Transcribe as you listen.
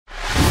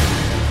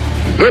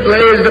It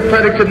lays the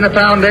predicate and the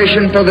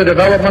foundation for the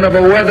development of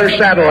a weather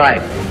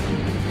satellite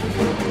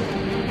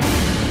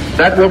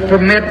that will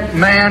permit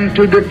man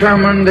to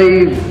determine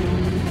the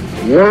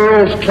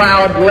world's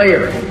cloud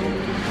layer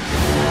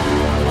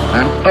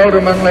and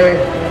ultimately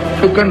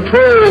to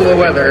control the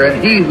weather,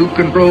 and he who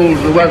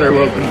controls the weather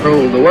will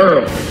control the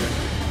world.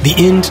 The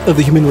end of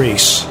the human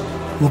race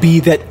will be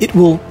that it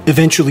will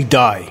eventually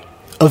die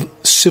of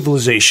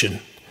civilization.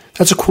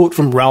 That's a quote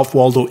from Ralph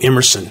Waldo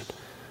Emerson.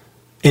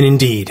 And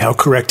indeed, how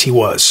correct he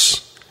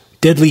was.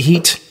 Deadly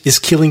heat is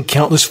killing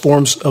countless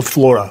forms of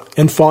flora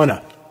and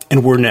fauna,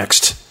 and we're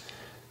next.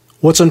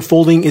 What's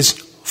unfolding is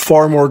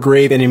far more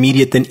grave and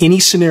immediate than any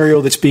scenario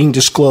that's being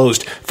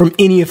disclosed from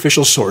any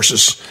official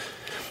sources.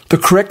 The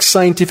correct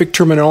scientific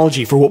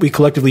terminology for what we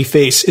collectively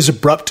face is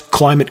abrupt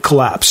climate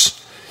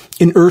collapse.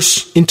 In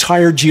Earth's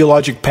entire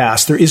geologic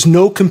past, there is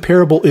no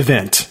comparable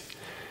event.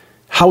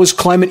 How is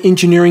climate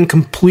engineering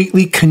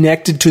completely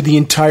connected to the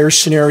entire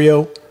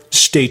scenario?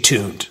 Stay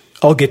tuned.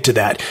 I'll get to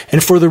that.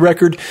 And for the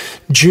record,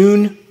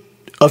 June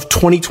of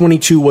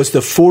 2022 was the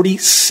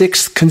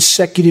 46th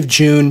consecutive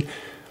June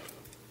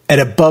at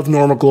above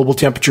normal global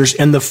temperatures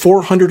and the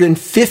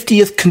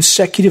 450th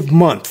consecutive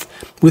month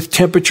with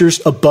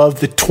temperatures above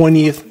the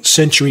 20th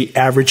century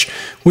average,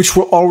 which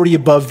were already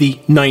above the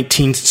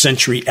 19th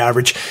century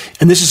average.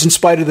 And this is in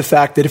spite of the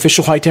fact that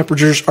official high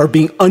temperatures are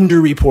being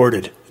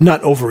underreported,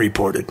 not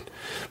overreported,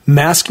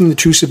 masking the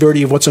true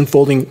severity of what's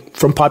unfolding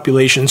from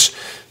populations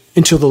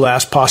until the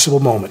last possible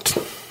moment.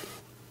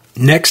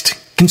 Next,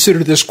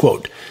 consider this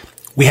quote.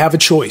 We have a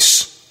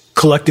choice,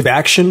 collective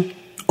action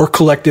or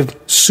collective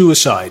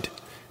suicide.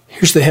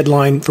 Here's the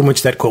headline from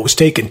which that quote was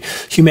taken.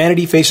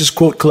 Humanity faces,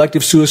 quote,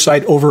 collective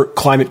suicide over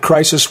climate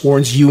crisis,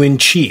 warns UN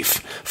chief.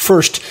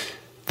 First,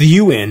 the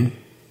UN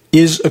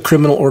is a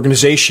criminal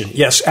organization.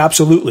 Yes,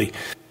 absolutely.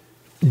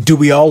 Do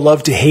we all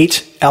love to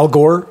hate Al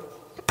Gore?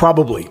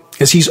 Probably,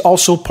 as he's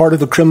also part of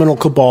the criminal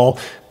cabal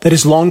that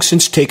has long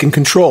since taken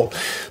control.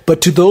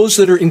 But to those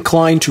that are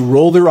inclined to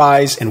roll their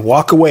eyes and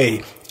walk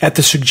away at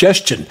the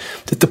suggestion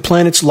that the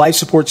planet's life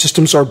support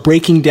systems are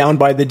breaking down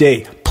by the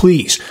day,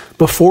 please,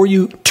 before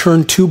you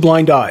turn two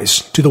blind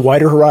eyes to the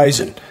wider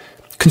horizon,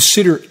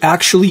 consider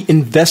actually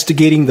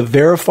investigating the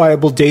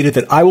verifiable data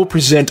that I will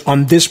present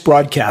on this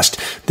broadcast.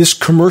 This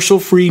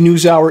commercial-free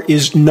news hour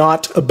is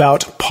not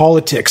about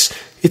politics.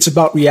 It's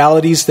about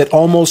realities that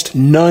almost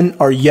none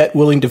are yet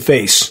willing to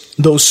face,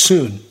 though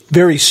soon,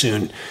 very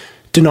soon,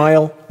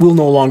 denial will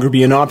no longer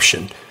be an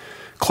option.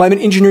 Climate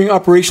engineering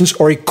operations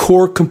are a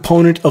core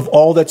component of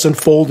all that's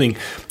unfolding,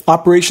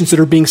 operations that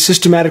are being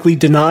systematically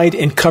denied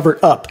and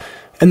covered up,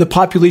 and the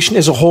population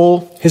as a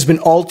whole has been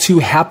all too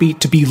happy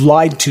to be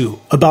lied to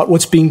about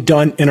what's being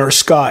done in our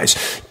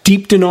skies.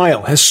 Deep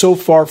denial has so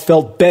far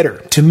felt better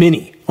to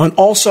many on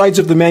all sides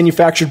of the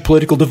manufactured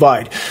political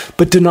divide,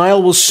 but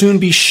denial will soon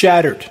be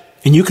shattered.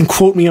 And you can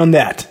quote me on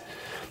that.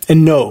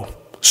 And no,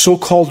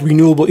 so-called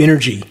renewable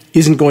energy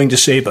isn't going to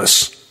save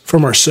us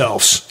from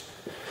ourselves.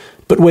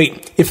 But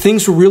wait, if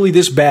things were really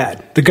this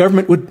bad, the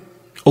government would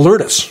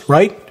alert us,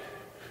 right?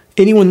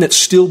 Anyone that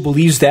still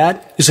believes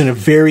that is in a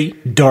very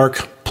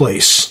dark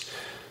place.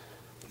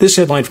 This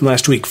headline from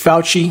last week,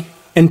 Fauci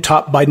and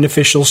top Biden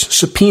officials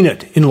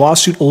subpoenaed in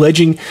lawsuit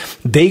alleging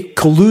they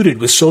colluded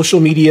with social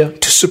media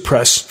to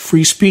suppress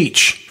free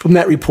speech. From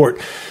that report,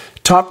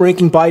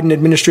 top-ranking Biden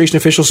administration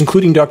officials,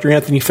 including Dr.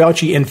 Anthony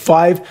Fauci and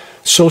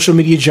 5 social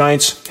media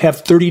giants,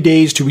 have 30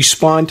 days to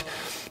respond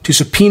to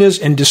subpoenas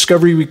and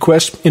discovery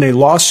requests in a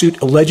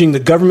lawsuit alleging the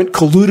government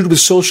colluded with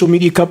social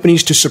media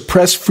companies to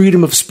suppress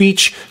freedom of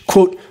speech,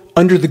 quote,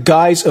 under the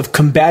guise of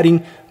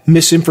combating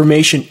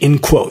misinformation,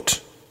 end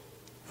quote.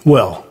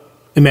 Well,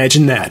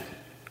 imagine that.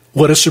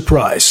 What a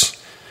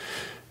surprise.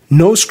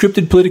 No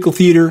scripted political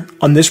theater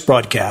on this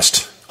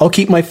broadcast. I'll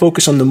keep my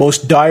focus on the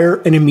most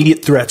dire and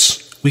immediate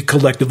threats we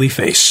collectively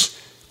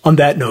face. On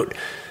that note,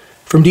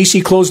 from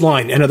DC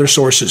Clothesline and other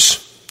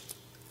sources,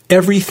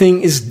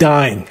 everything is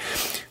dying.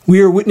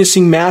 We are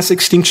witnessing mass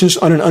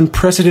extinctions on an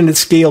unprecedented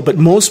scale, but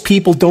most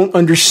people don't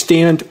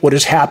understand what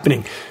is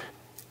happening.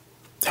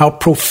 How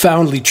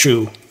profoundly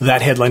true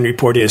that headline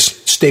report is.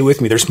 Stay with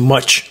me. There's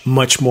much,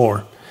 much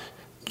more.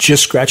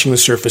 Just scratching the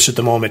surface at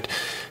the moment.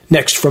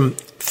 Next, from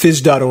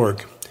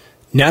phys.org.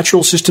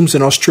 Natural systems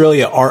in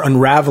Australia are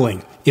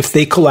unraveling. If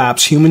they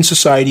collapse, human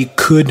society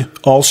could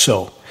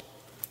also.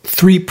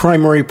 3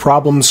 primary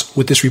problems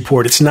with this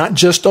report. It's not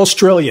just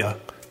Australia.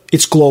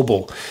 It's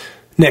global.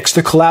 Next,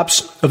 the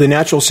collapse of the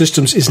natural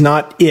systems is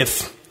not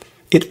if.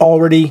 It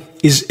already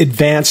is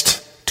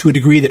advanced to a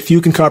degree that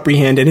few can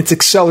comprehend, and it's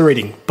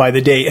accelerating by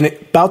the day. And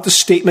about the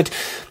statement,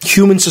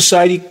 human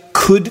society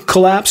could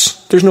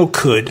collapse, there's no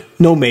could,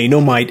 no may, no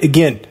might.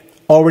 Again,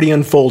 already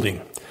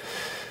unfolding.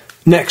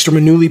 Next, from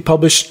a newly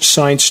published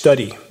science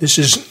study. This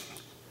is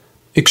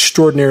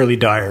extraordinarily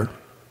dire.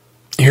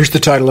 Here's the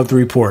title of the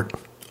report.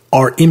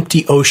 Our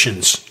empty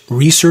oceans.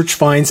 Research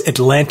finds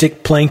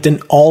Atlantic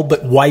plankton all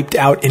but wiped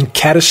out in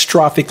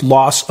catastrophic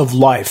loss of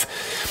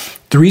life.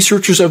 The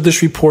researchers of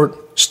this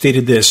report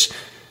stated this.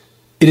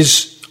 It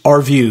is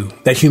our view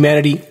that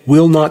humanity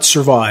will not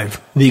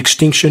survive the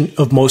extinction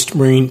of most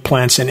marine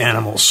plants and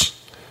animals.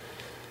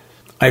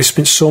 I have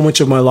spent so much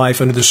of my life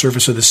under the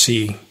surface of the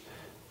sea.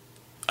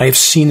 I have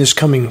seen this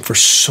coming for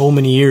so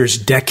many years,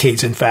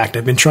 decades in fact.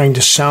 I've been trying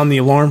to sound the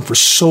alarm for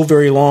so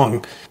very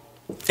long.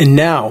 And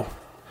now,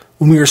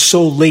 when we are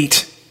so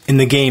late in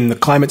the game, the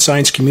climate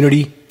science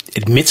community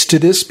admits to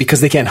this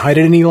because they can't hide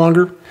it any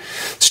longer.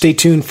 Stay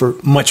tuned for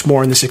much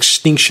more on this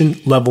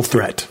extinction-level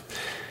threat.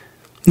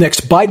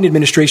 Next, Biden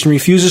administration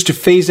refuses to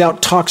phase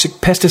out toxic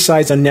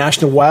pesticides on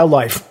national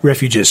wildlife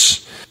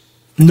refuges.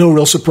 No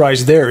real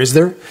surprise there, is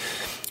there?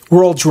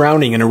 We're all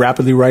drowning in a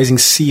rapidly rising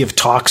sea of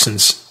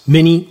toxins,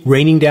 many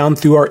raining down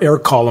through our air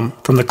column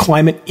from the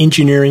climate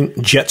engineering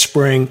jet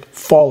spraying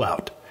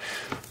fallout.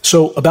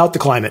 So, about the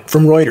climate,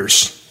 from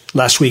Reuters.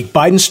 Last week,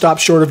 Biden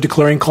stopped short of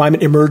declaring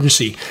climate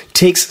emergency,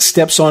 takes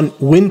steps on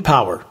wind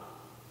power.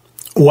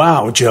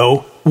 Wow,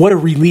 Joe, what a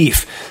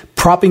relief.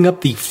 Propping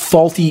up the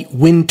faulty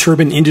wind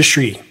turbine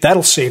industry.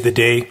 That'll save the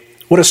day.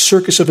 What a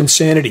circus of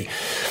insanity.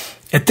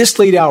 At this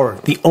late hour,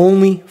 the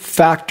only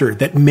factor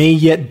that may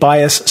yet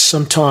buy us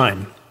some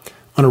time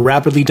on a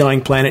rapidly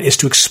dying planet is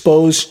to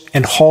expose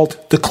and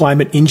halt the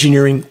climate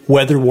engineering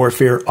weather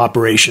warfare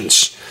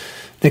operations.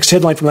 Next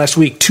headline from last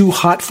week, too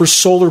hot for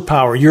solar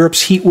power.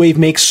 Europe's heat wave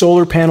makes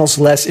solar panels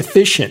less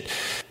efficient.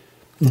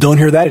 Don't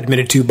hear that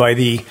admitted to by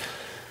the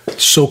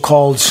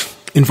so-called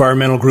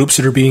environmental groups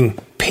that are being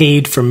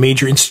paid from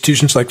major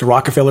institutions like the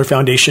Rockefeller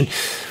Foundation.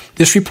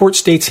 This report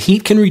states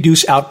heat can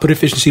reduce output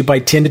efficiency by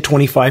 10 to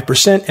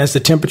 25% as the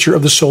temperature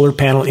of the solar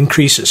panel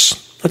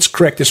increases. Let's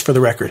correct this for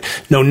the record.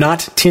 No,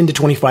 not 10 to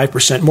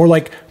 25%, more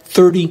like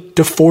 30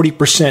 to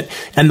 40%.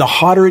 And the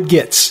hotter it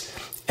gets,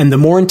 and the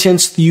more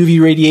intense the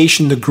UV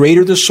radiation, the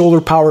greater the solar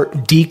power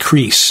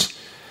decrease.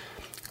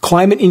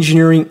 Climate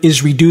engineering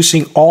is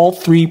reducing all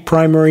three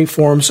primary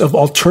forms of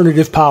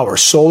alternative power,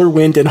 solar,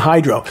 wind, and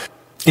hydro.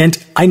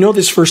 And I know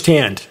this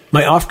firsthand.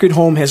 My off-grid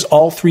home has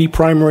all three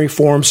primary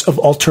forms of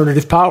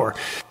alternative power.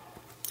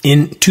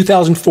 In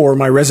 2004,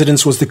 my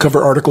residence was the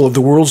cover article of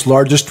the world's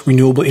largest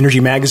renewable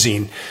energy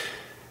magazine.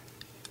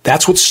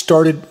 That's what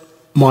started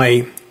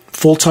my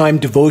full-time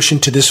devotion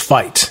to this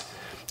fight,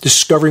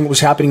 discovering what was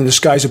happening in the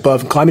skies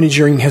above. Climate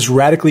engineering has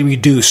radically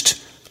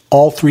reduced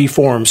all three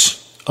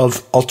forms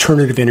of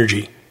alternative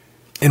energy.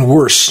 And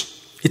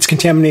worse, it's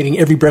contaminating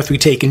every breath we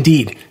take,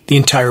 indeed, the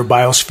entire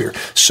biosphere.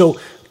 So,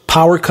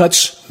 power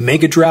cuts,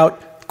 mega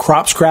drought,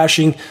 crops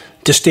crashing,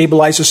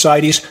 destabilize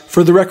societies.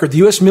 For the record, the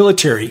U.S.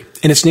 military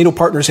and its NATO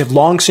partners have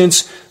long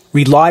since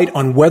relied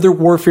on weather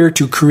warfare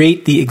to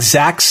create the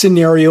exact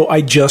scenario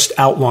I just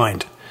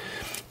outlined.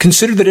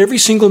 Consider that every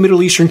single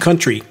Middle Eastern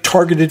country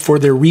targeted for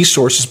their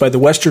resources by the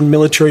Western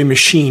military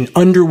machine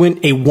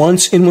underwent a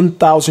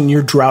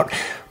once-in-1,000-year drought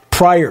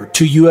prior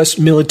to U.S.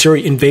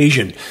 military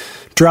invasion.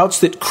 Droughts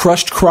that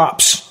crushed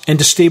crops and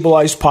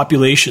destabilized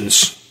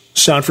populations.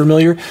 Sound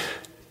familiar?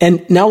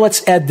 And now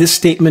let's add this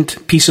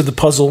statement, piece of the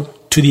puzzle,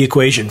 to the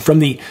equation. From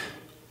the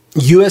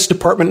U.S.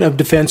 Department of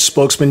Defense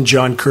spokesman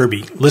John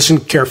Kirby. Listen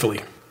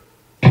carefully.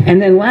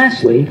 And then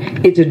lastly,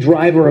 it's a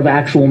driver of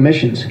actual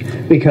missions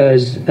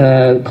because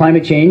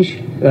climate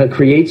change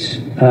creates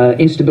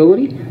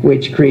instability,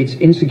 which creates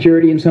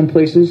insecurity in some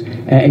places,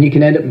 and you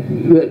can end up,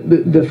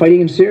 the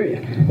fighting in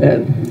Syria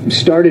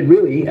started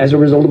really as a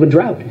result of a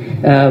drought.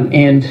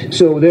 And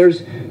so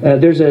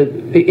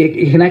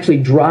it can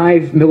actually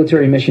drive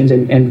military missions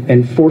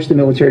and force the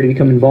military to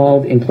become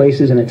involved in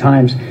places and at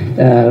times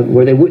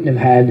where they wouldn't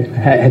have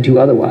had to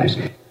otherwise.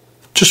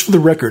 Just for the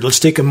record, let's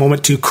take a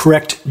moment to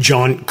correct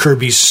John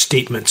Kirby's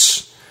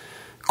statements.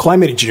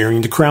 Climate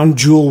engineering, the crown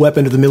jewel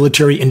weapon of the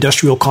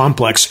military-industrial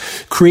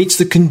complex, creates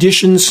the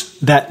conditions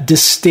that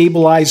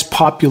destabilize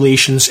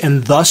populations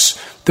and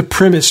thus the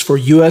premise for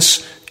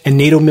U.S. and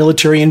NATO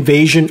military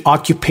invasion,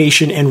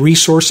 occupation, and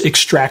resource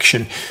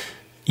extraction.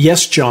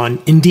 Yes,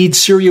 John, indeed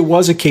Syria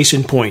was a case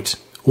in point,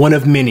 one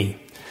of many.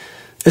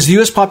 As the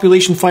U.S.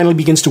 population finally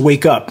begins to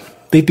wake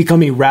up, they've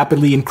become a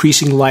rapidly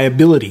increasing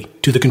liability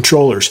to the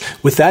controllers.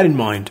 With that in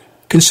mind,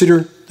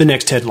 consider the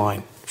next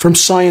headline. From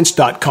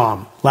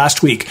Science.com,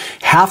 last week,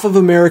 half of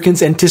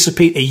Americans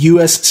anticipate a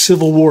U.S.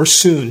 civil war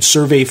soon,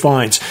 survey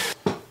finds.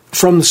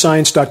 From the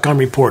Science.com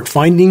report,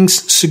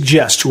 findings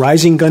suggest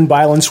rising gun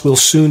violence will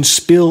soon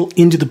spill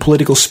into the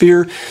political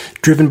sphere,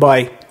 driven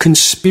by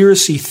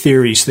conspiracy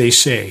theories, they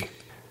say.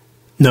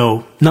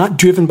 No, not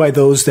driven by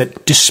those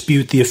that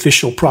dispute the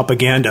official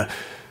propaganda,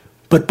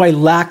 but by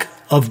lack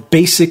of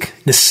basic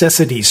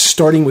necessities,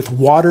 starting with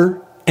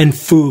water and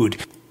food.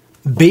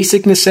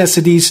 Basic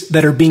necessities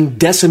that are being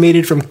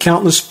decimated from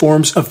countless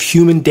forms of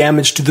human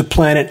damage to the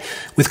planet,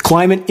 with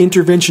climate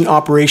intervention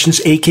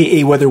operations,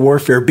 aka weather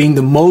warfare, being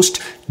the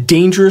most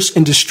dangerous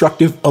and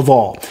destructive of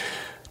all.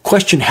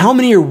 Question: how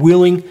many are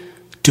willing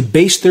to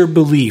base their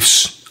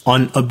beliefs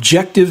on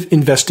objective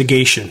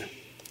investigation?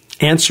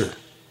 Answer: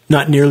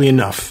 not nearly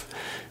enough.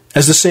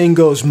 As the saying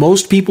goes,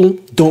 most people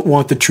don't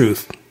want the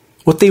truth.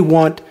 What they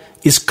want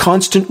is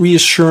constant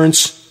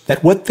reassurance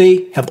that what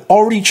they have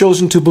already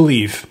chosen to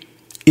believe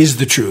is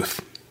the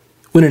truth,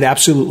 when it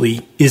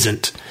absolutely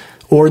isn't.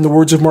 Or in the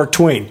words of Mark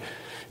Twain,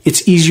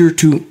 it's easier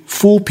to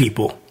fool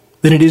people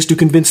than it is to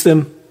convince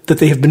them that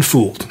they have been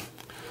fooled.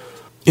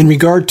 In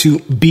regard to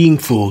being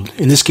fooled,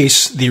 in this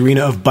case, the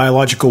arena of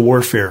biological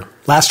warfare,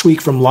 last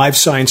week from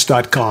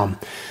livescience.com,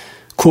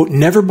 quote,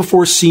 never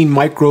before seen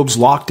microbes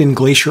locked in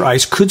glacier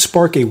ice could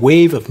spark a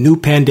wave of new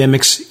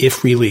pandemics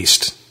if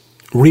released.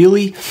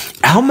 Really?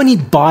 How many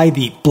buy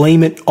the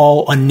blame it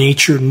all on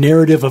nature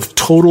narrative of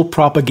total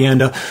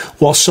propaganda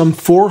while some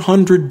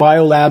 400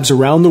 biolabs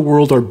around the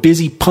world are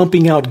busy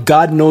pumping out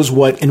God knows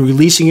what and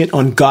releasing it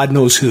on God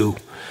knows who?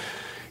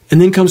 And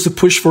then comes the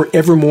push for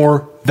ever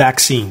more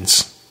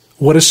vaccines.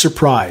 What a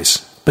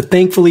surprise. But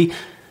thankfully,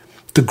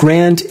 the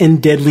grand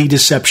and deadly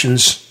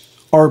deceptions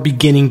are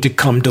beginning to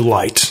come to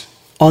light.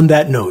 On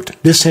that note,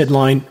 this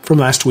headline from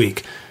last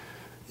week.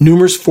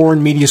 Numerous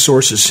foreign media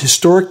sources,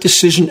 historic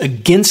decision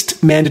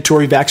against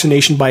mandatory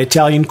vaccination by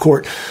Italian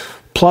court,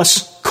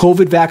 plus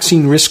COVID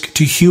vaccine risk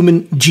to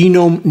human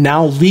genome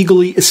now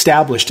legally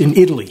established in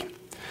Italy.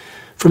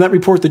 From that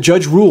report, the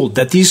judge ruled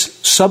that these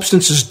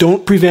substances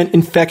don't prevent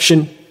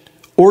infection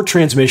or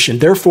transmission.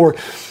 Therefore,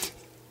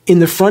 in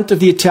the front of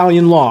the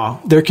Italian law,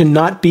 there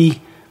cannot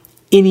be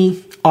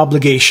any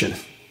obligation,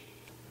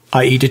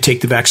 i.e. to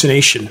take the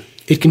vaccination.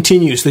 It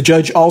continues, the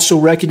judge also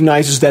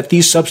recognizes that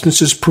these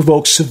substances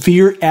provoke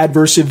severe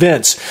adverse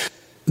events.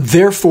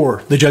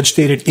 Therefore, the judge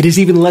stated, it is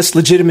even less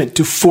legitimate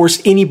to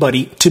force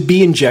anybody to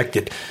be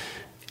injected.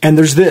 And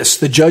there's this,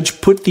 the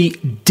judge put the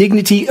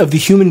dignity of the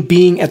human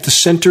being at the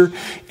center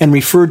and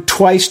referred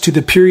twice to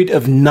the period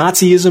of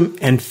Nazism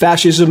and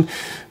fascism.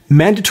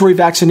 Mandatory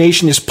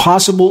vaccination is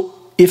possible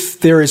if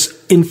there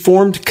is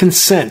informed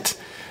consent.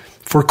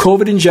 For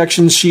COVID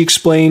injections, she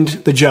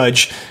explained, the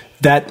judge,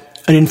 that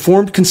an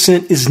informed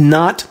consent is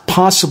not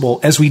possible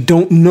as we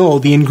don't know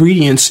the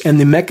ingredients and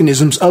the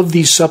mechanisms of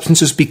these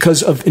substances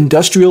because of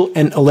industrial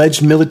and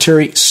alleged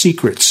military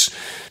secrets.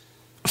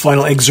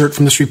 Final excerpt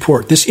from this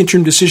report. This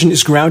interim decision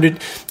is grounded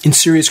in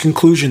serious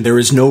conclusion. There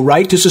is no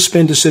right to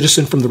suspend a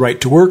citizen from the right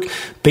to work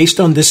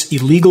based on this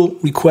illegal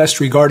request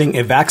regarding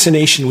a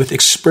vaccination with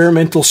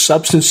experimental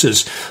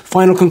substances.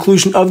 Final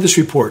conclusion of this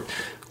report.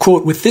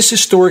 Quote, with this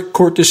historic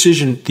court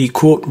decision, the,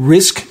 quote,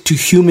 risk to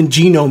human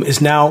genome is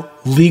now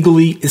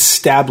legally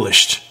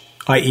established,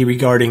 i.e.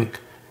 regarding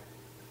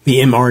the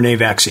mRNA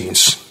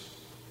vaccines.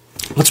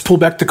 Let's pull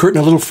back the curtain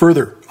a little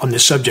further on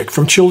this subject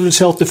from Children's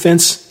Health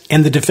Defense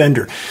and The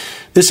Defender.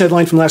 This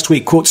headline from last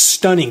week, quote,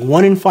 stunning,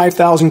 1 in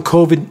 5,000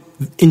 COVID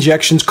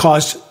injections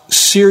caused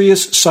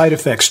serious side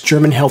effects,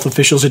 German health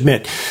officials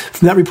admit.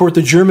 From that report,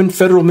 the German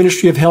Federal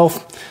Ministry of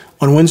Health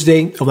on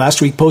Wednesday of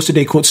last week posted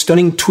a, quote,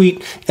 stunning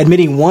tweet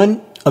admitting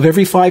 1 of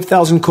every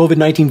 5,000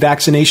 COVID-19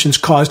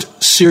 vaccinations caused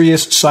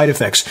serious side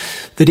effects.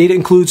 The data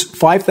includes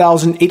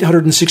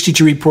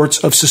 5,862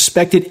 reports of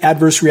suspected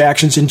adverse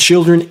reactions in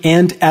children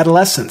and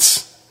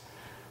adolescents,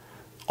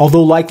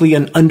 although likely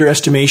an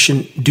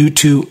underestimation due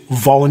to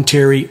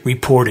voluntary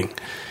reporting.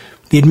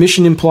 The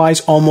admission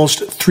implies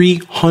almost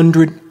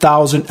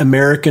 300,000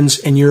 Americans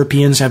and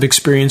Europeans have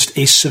experienced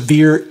a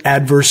severe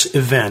adverse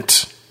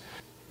event.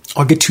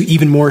 I'll get to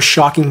even more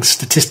shocking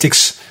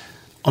statistics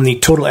on the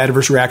total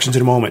adverse reactions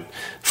in a moment.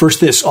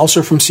 First this,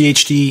 also from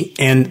CHD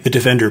and The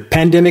Defender.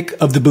 Pandemic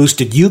of the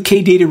boosted.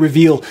 UK data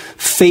reveal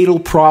fatal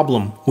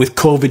problem with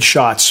COVID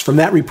shots. From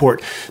that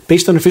report,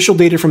 based on official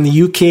data from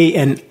the UK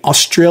and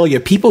Australia,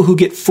 people who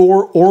get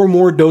 4 or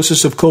more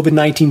doses of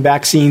COVID-19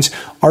 vaccines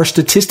are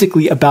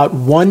statistically about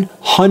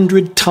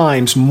 100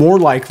 times more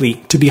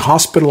likely to be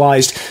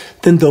hospitalized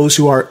than those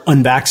who are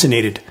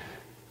unvaccinated.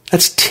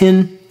 That's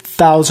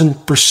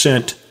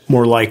 10,000%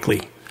 more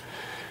likely.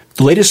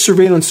 The latest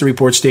surveillance, the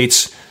report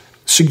states,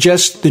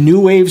 suggests the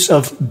new waves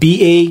of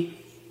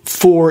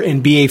BA4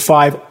 and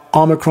BA5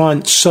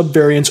 Omicron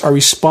subvariants are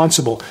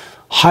responsible,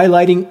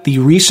 highlighting the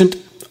recent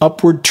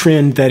upward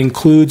trend that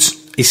includes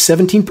a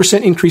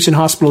 17% increase in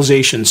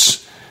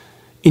hospitalizations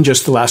in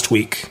just the last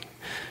week.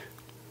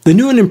 The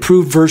new and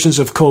improved versions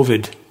of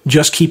COVID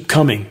just keep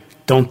coming,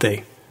 don't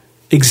they?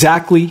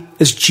 Exactly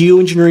as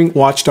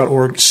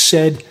geoengineeringwatch.org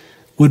said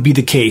would be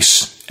the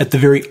case at the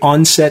very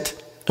onset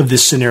of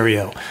this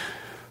scenario.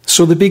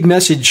 So the big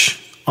message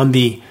on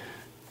the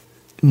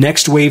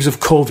next waves of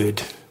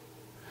COVID,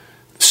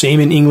 same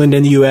in England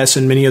and the US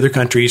and many other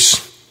countries,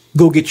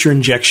 go get your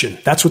injection.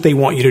 That's what they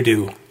want you to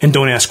do, and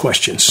don't ask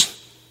questions.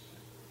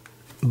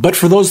 But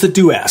for those that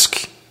do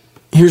ask,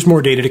 here's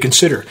more data to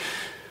consider.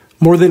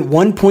 More than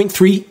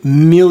 1.3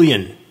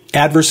 million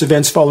adverse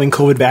events following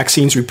COVID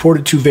vaccines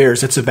reported to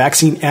VAERS. That's a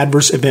Vaccine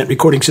Adverse Event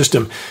Recording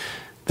System.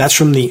 That's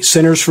from the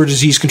Centers for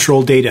Disease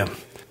Control data.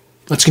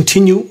 Let's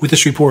continue with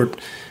this report.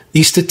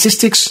 The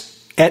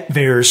statistics at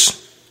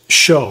VAERS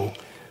show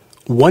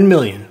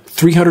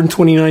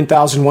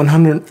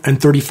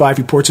 1,329,135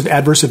 reports of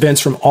adverse events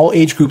from all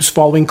age groups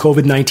following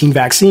COVID-19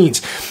 vaccines,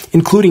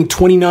 including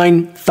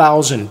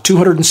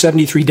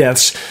 29,273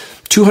 deaths,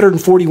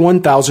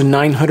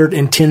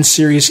 241,910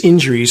 serious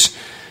injuries,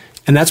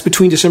 and that's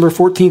between December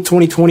 14th,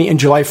 2020 and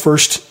July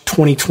 1st,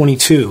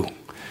 2022.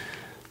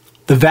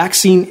 The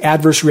vaccine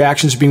adverse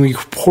reactions being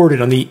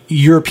reported on the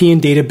European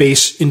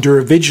database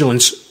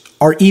EnduraVigilance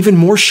are even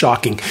more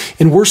shocking.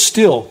 And worse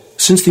still,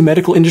 since the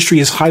medical industry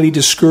is highly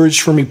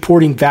discouraged from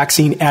reporting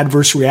vaccine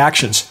adverse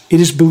reactions, it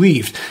is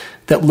believed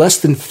that less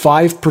than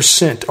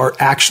 5% are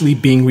actually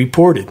being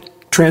reported.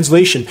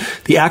 Translation,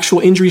 the actual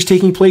injuries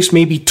taking place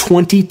may be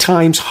 20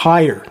 times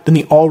higher than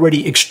the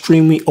already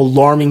extremely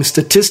alarming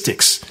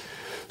statistics.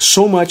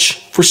 So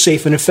much for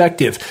safe and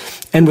effective.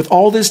 And with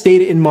all this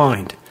data in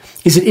mind,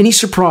 is it any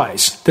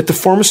surprise that the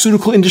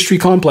pharmaceutical industry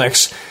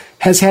complex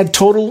has had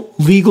total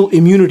legal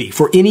immunity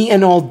for any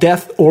and all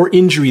death or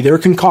injury their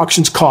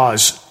concoctions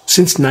cause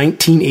since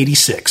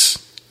 1986?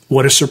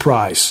 What a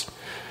surprise.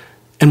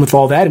 And with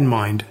all that in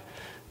mind,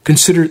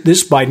 consider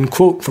this Biden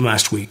quote from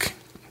last week.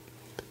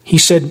 He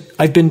said,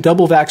 "I've been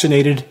double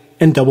vaccinated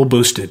and double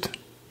boosted."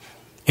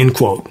 End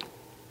quote.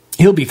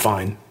 He'll be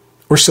fine,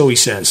 or so he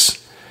says.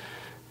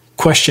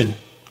 Question,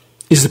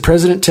 is the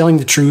president telling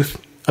the truth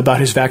about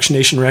his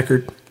vaccination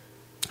record?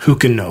 Who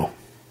can know?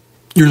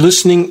 You're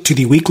listening to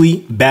the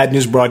weekly Bad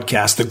News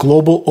broadcast, the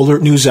Global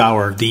Alert News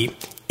Hour, the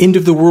end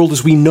of the world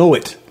as we know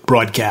it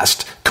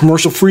broadcast,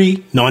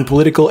 commercial-free,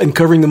 non-political, and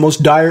covering the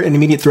most dire and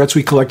immediate threats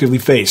we collectively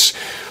face.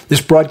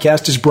 This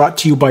broadcast is brought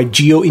to you by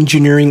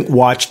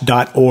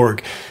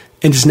geoengineeringwatch.org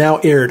and is now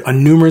aired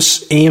on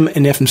numerous AM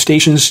and FM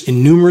stations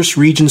in numerous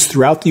regions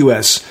throughout the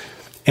U.S.,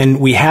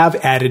 and we have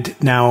added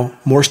now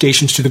more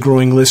stations to the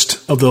growing list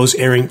of those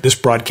airing this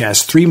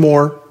broadcast. 3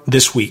 more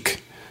this week.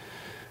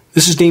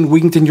 This is Dane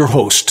Wigington, your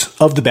host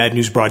of the Bad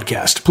News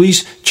broadcast.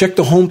 Please check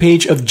the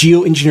homepage of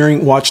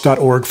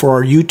geoengineeringwatch.org for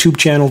our YouTube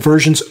channel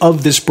versions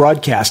of this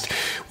broadcast.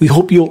 We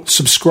hope you'll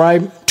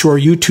subscribe to our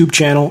YouTube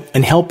channel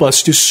and help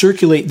us to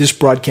circulate this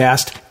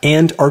broadcast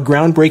and our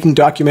groundbreaking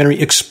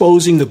documentary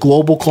exposing the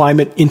global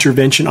climate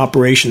intervention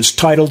operations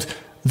titled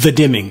The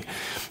Dimming,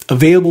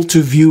 available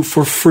to view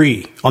for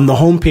free on the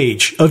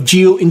homepage of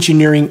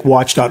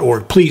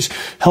geoengineeringwatch.org. Please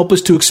help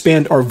us to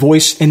expand our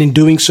voice, and in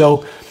doing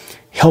so,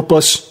 help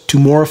us to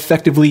more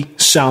effectively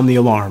sound the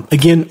alarm.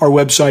 Again, our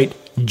website,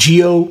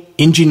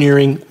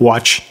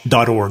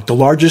 geoengineeringwatch.org, the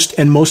largest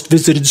and most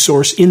visited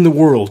source in the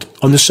world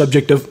on the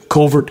subject of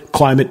covert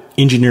climate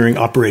engineering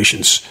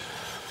operations.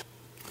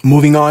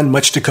 Moving on,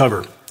 much to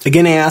cover.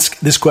 Again, I ask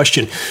this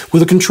question. Will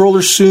the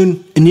controller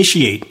soon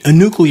initiate a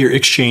nuclear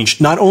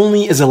exchange, not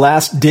only as a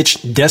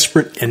last-ditch,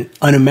 desperate, and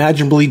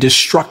unimaginably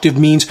destructive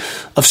means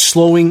of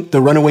slowing the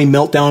runaway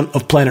meltdown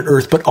of planet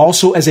Earth, but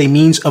also as a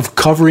means of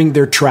covering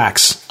their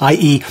tracks,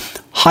 i.e.,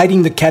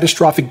 hiding the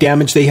catastrophic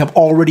damage they have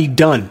already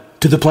done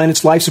to the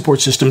planet's life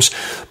support systems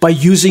by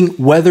using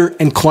weather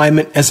and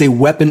climate as a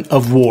weapon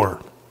of war?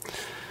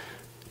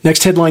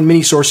 Next headline,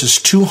 many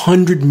sources,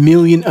 200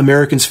 million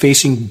Americans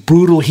facing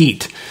brutal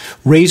heat,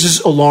 raises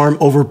alarm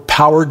over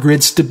power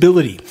grid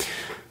stability.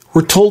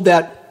 We're told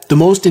that the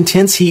most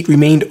intense heat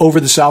remained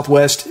over the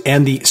southwest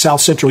and the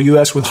south central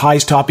U.S., with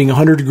highs topping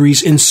 100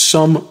 degrees in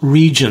some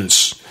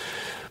regions.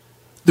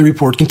 The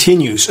report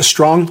continues. A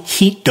strong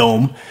heat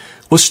dome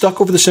was stuck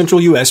over the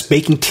central U.S.,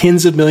 baking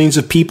tens of millions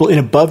of people in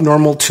above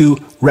normal to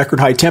record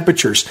high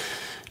temperatures.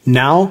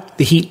 Now,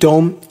 the heat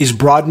dome is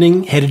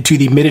broadening, headed to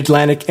the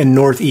mid-Atlantic and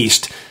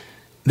northeast.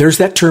 There's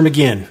that term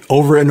again,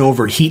 over and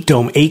over, heat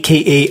dome,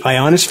 aka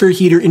ionosphere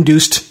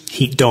heater-induced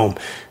heat dome,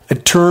 a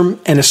term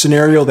and a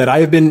scenario that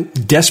I have been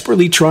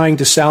desperately trying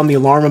to sound the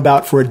alarm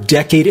about for a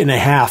decade and a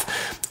half.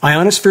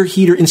 Ionosphere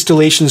heater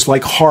installations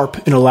like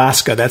HAARP in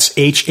Alaska, that's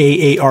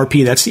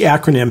HAARP, that's the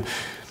acronym,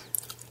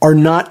 are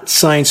not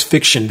science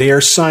fiction. They are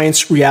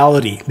science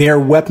reality. They are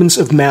weapons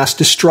of mass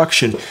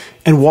destruction.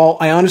 And while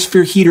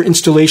ionosphere heater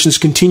installations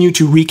continue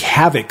to wreak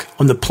havoc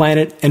on the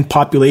planet and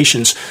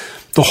populations,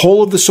 the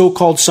whole of the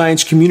so-called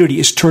science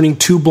community is turning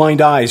two blind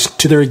eyes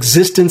to their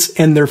existence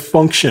and their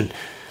function.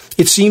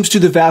 It seems to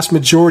the vast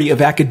majority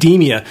of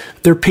academia,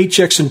 their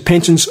paychecks and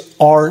pensions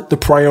are the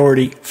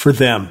priority for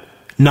them,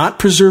 not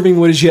preserving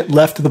what is yet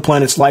left of the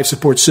planet's life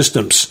support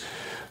systems.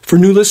 For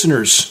new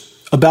listeners,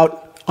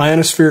 about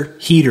ionosphere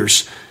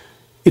heaters,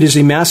 it is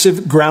a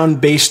massive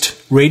ground-based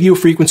radio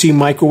frequency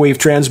microwave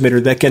transmitter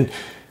that can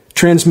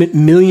transmit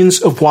millions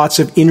of watts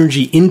of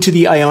energy into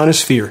the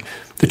ionosphere.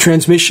 The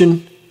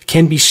transmission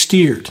can be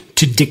steered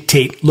to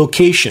dictate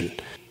location.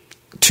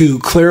 To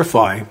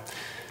clarify,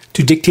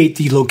 to dictate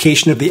the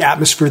location of the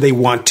atmosphere they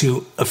want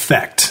to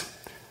affect.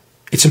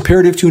 It's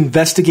imperative to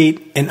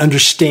investigate and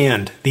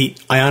understand the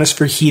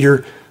ionosphere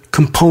heater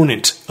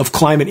component of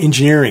climate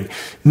engineering.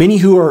 Many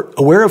who are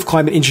aware of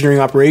climate engineering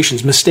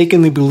operations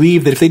mistakenly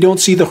believe that if they don't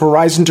see the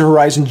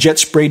horizon-to-horizon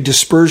jet-sprayed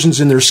dispersions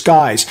in their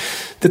skies,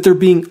 that they're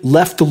being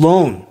left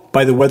alone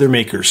by the weather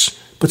makers.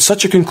 But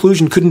such a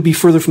conclusion couldn't be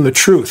further from the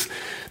truth.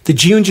 The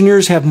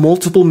geoengineers have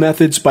multiple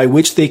methods by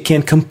which they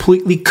can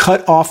completely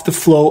cut off the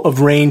flow of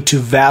rain to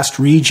vast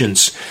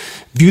regions.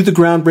 View the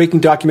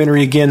groundbreaking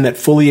documentary again that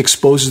fully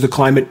exposes the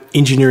climate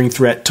engineering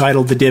threat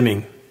titled The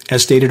Dimming.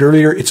 As stated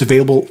earlier, it's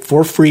available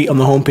for free on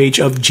the homepage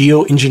of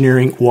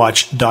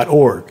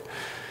geoengineeringwatch.org.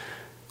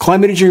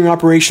 Climate engineering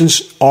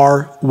operations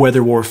are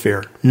weather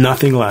warfare,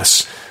 nothing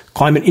less.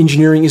 Climate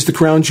engineering is the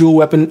crown jewel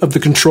weapon of the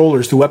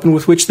controllers, the weapon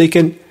with which they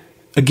can,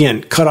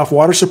 again, cut off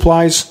water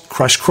supplies,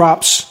 crush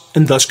crops,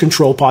 and thus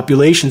control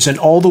populations, and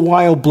all the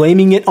while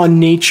blaming it on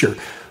nature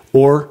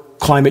or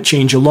climate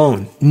change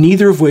alone,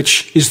 neither of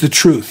which is the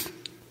truth.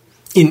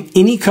 In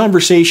any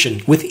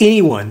conversation with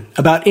anyone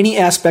about any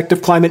aspect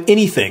of climate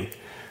anything,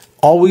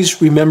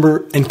 always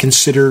remember and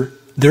consider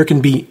there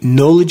can be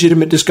no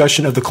legitimate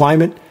discussion of the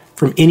climate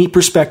from any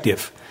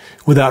perspective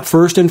without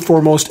first and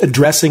foremost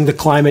addressing the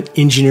climate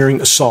engineering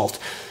assault.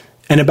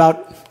 And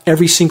about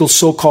every single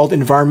so-called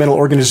environmental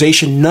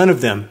organization, none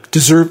of them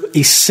deserve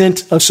a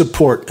cent of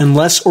support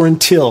unless or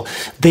until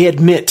they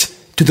admit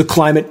to the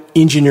climate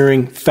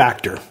engineering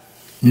factor.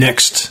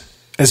 Next,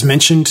 as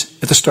mentioned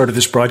at the start of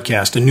this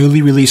broadcast, a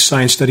newly released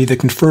science study that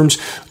confirms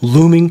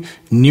looming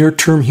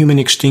near-term human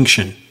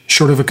extinction,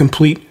 short of a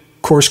complete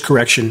course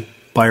correction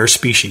by our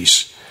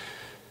species.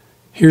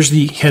 Here's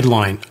the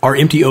headline. Our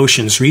empty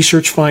oceans.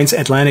 Research finds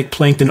Atlantic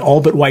plankton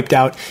all but wiped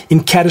out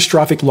in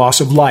catastrophic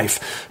loss of life.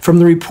 From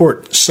the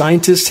report,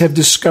 scientists have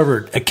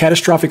discovered a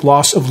catastrophic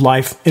loss of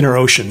life in our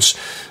oceans.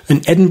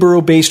 An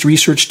Edinburgh-based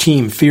research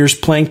team fears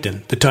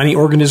plankton, the tiny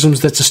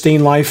organisms that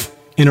sustain life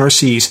in our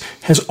seas,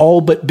 has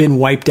all but been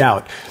wiped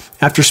out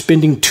after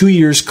spending 2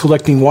 years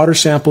collecting water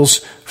samples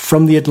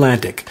from the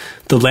Atlantic.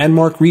 The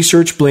landmark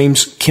research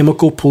blames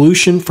chemical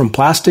pollution from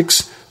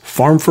plastics,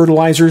 farm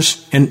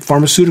fertilizers, and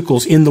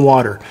pharmaceuticals in the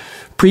water.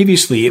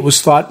 Previously, it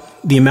was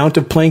thought the amount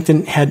of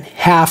plankton had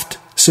halved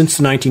since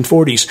the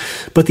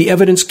 1940s, but the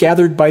evidence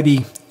gathered by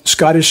the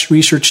Scottish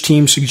research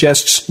team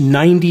suggests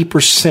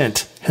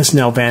 90% has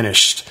now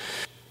vanished.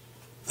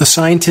 The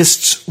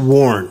scientists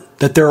warn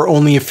that there are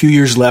only a few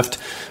years left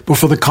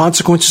before the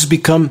consequences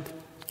become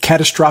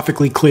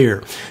catastrophically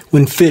clear,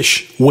 when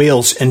fish,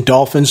 whales, and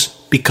dolphins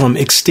become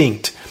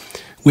extinct,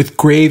 with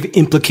grave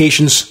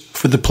implications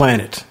for the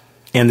planet.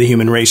 And the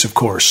human race, of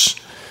course.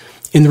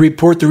 In the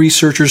report, the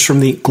researchers from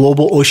the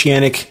Global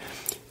Oceanic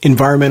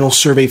Environmental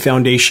Survey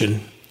Foundation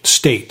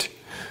state,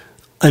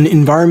 an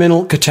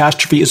environmental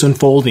catastrophe is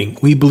unfolding.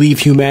 We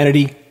believe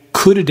humanity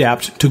could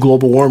adapt to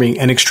global warming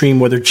and extreme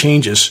weather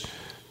changes,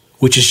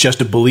 which is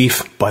just a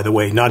belief, by the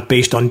way, not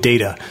based on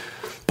data.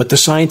 But the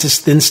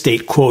scientists then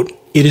state, quote,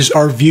 it is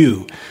our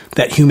view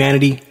that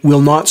humanity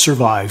will not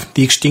survive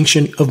the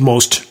extinction of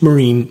most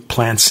marine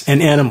plants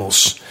and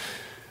animals.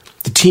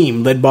 The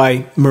team, led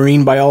by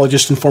marine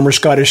biologist and former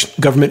Scottish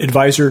government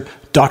advisor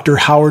Dr.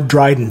 Howard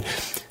Dryden,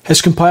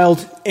 has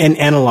compiled and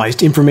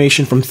analyzed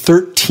information from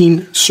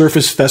 13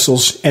 surface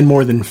vessels and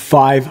more than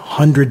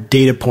 500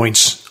 data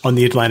points on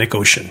the Atlantic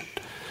Ocean.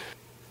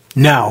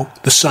 Now,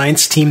 the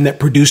science team that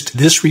produced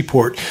this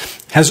report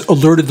has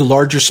alerted the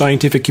larger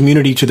scientific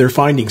community to their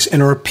findings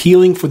and are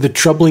appealing for the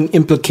troubling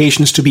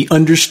implications to be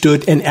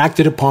understood and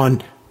acted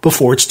upon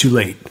before it's too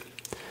late.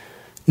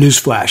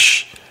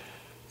 Newsflash.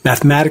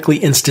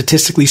 Mathematically and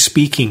statistically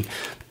speaking,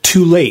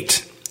 too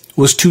late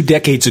was 2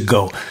 decades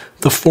ago.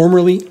 The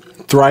formerly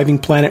thriving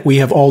planet we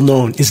have all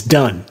known is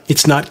done.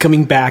 It's not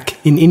coming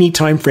back in any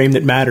time frame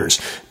that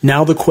matters.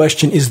 Now the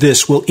question is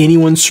this: will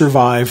anyone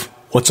survive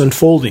what's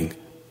unfolding?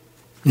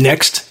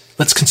 Next,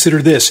 let's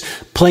consider this.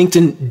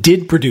 Plankton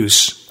did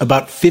produce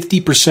about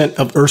 50%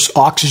 of Earth's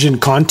oxygen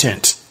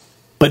content,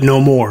 but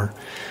no more.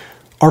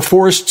 Our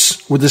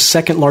forests were the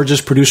second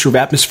largest producer of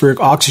atmospheric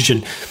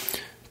oxygen.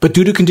 But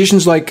due to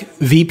conditions like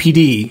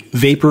VPD,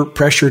 vapor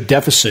pressure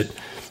deficit,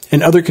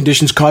 and other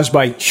conditions caused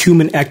by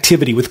human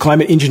activity, with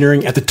climate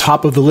engineering at the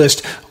top of the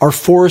list, our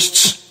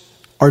forests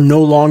are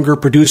no longer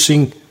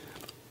producing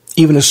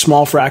even a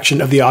small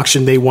fraction of the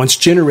oxygen they once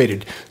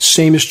generated.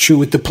 Same is true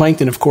with the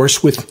plankton, of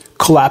course, with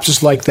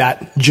collapses like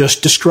that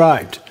just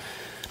described.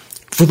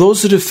 For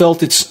those that have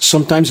felt it's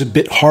sometimes a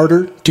bit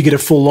harder to get a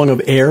full lung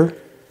of air,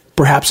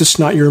 perhaps it's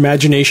not your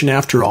imagination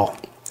after all.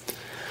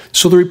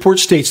 So the report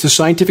states the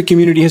scientific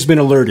community has been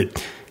alerted.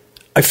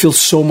 I feel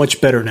so much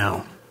better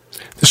now.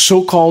 The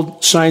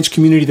so-called science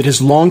community that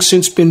has long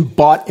since been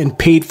bought and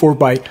paid for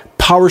by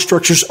power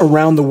structures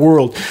around the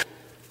world.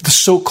 The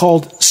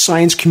so-called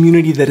science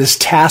community that is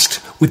tasked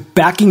with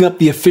backing up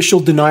the official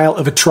denial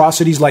of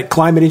atrocities like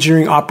climate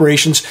engineering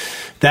operations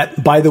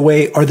that, by the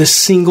way, are the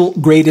single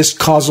greatest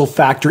causal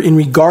factor in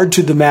regard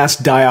to the mass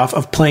die-off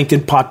of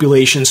plankton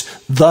populations,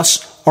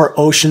 thus our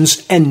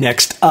oceans and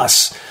next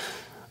us.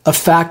 A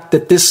fact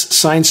that this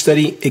science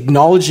study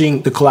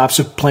acknowledging the collapse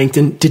of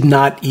plankton did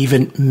not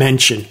even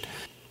mention.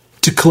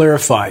 To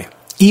clarify,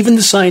 even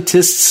the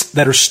scientists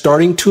that are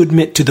starting to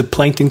admit to the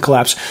plankton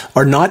collapse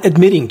are not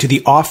admitting to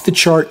the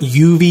off-the-chart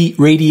UV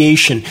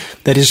radiation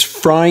that is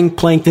frying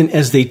plankton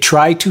as they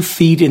try to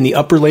feed in the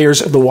upper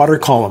layers of the water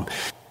column.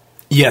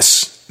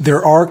 Yes,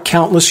 there are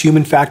countless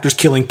human factors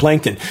killing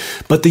plankton,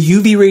 but the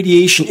UV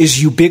radiation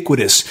is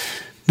ubiquitous.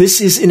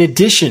 This is in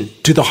addition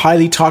to the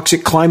highly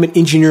toxic climate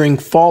engineering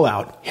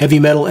fallout, heavy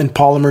metal and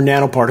polymer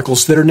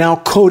nanoparticles that are now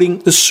coating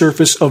the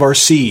surface of our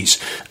seas.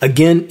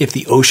 Again, if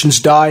the oceans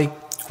die,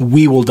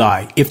 we will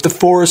die. If the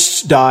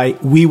forests die,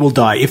 we will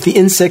die. If the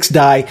insects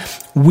die,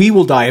 we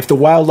will die. If the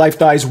wildlife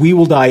dies, we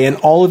will die. And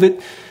all of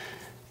it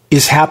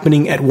is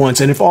happening at once.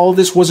 And if all of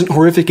this wasn't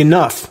horrific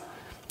enough,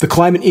 The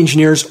climate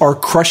engineers are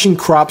crushing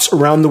crops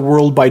around the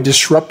world by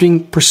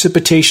disrupting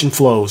precipitation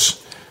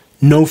flows.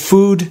 No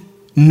food,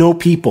 no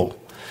people.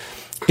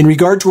 In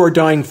regard to our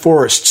dying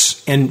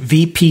forests and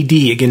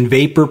VPD, again,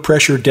 vapor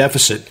pressure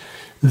deficit,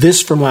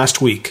 this from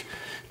last week.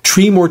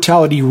 Tree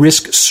mortality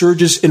risk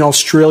surges in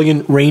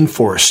Australian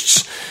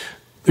rainforests.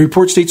 The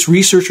report states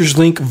researchers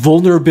link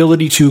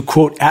vulnerability to,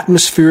 quote,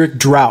 atmospheric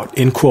drought,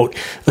 end quote,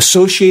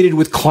 associated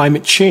with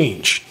climate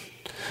change.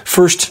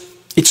 First,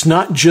 it's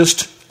not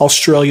just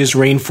Australia's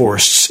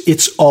rainforests,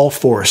 it's all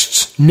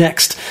forests.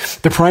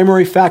 Next, the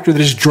primary factor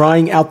that is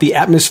drying out the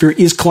atmosphere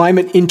is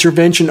climate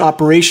intervention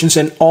operations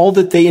and all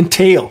that they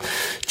entail.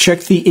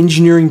 Check the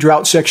engineering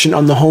drought section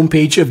on the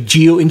homepage of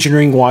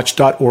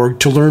geoengineeringwatch.org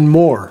to learn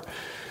more.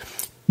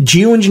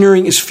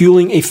 Geoengineering is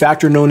fueling a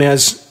factor known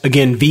as,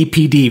 again,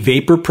 VPD,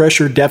 vapor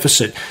pressure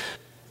deficit.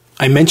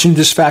 I mentioned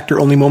this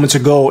factor only moments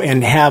ago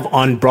and have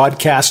on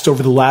broadcasts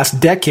over the last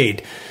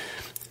decade.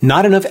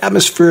 Not enough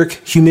atmospheric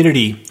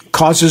humidity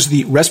causes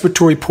the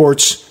respiratory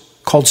ports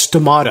called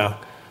stomata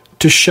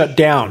to shut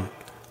down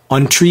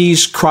on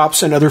trees,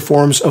 crops, and other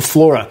forms of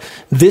flora.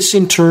 This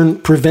in turn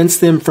prevents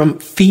them from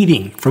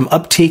feeding, from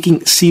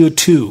uptaking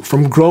CO2,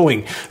 from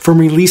growing, from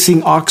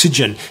releasing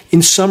oxygen.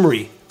 In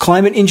summary,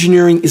 climate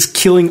engineering is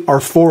killing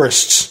our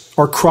forests,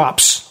 our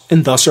crops,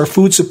 and thus our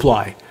food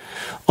supply.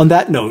 On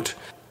that note,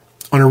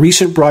 on a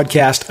recent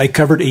broadcast, I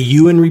covered a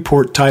UN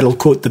report titled,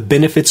 quote, The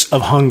Benefits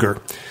of Hunger.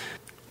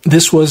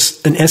 This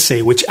was an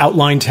essay which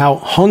outlined how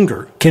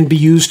hunger can be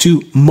used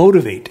to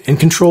motivate and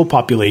control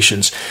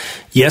populations.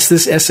 Yes,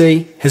 this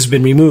essay has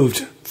been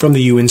removed from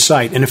the UN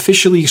site and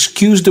officially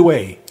excused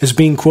away as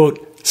being,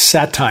 quote,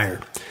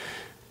 satire.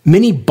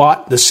 Many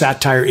bought the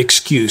satire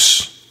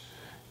excuse.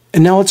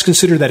 And now let's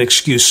consider that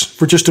excuse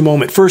for just a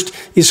moment. First,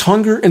 is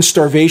hunger and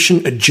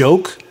starvation a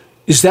joke?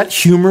 Is that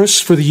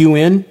humorous for the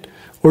UN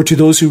or to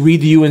those who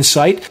read the UN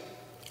site?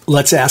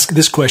 Let's ask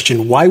this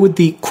question. Why would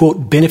the,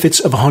 quote,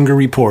 Benefits of Hunger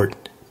report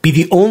be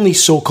the only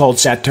so-called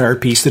satire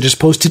piece that is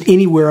posted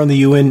anywhere on the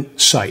UN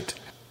site?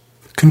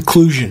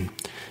 Conclusion.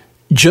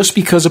 Just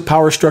because a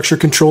power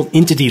structure-controlled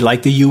entity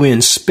like the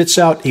UN spits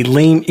out a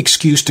lame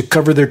excuse to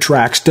cover their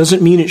tracks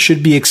doesn't mean it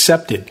should be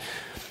accepted.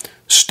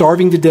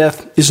 Starving to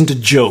death isn't a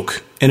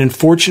joke, and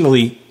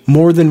unfortunately,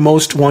 more than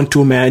most want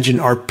to imagine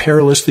are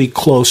perilously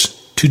close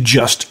to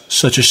just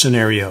such a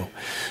scenario.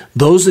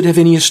 Those that have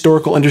any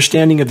historical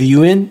understanding of the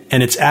UN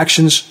and its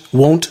actions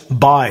won't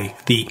buy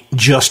the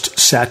just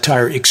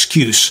satire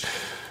excuse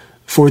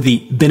for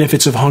the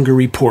Benefits of Hunger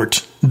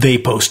report they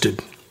posted.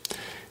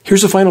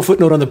 Here's a final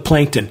footnote on the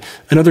plankton,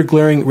 another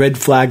glaring red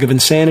flag of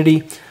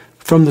insanity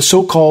from the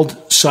so-called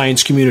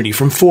science community,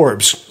 from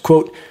Forbes,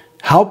 quote,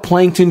 how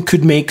plankton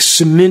could make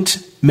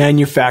cement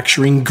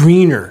manufacturing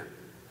greener.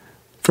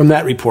 From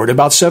that report,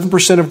 about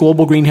 7% of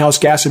global greenhouse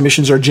gas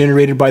emissions are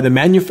generated by the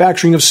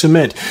manufacturing of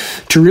cement.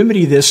 To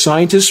remedy this,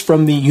 scientists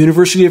from the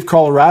University of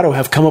Colorado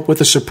have come up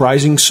with a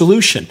surprising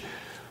solution.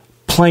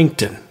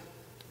 Plankton.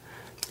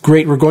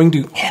 Great, we're going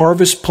to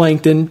harvest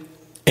plankton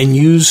and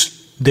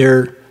use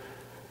their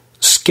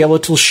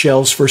skeletal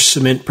shells for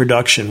cement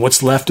production.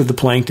 What's left of the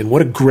plankton.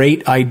 What a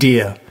great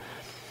idea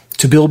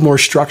to build more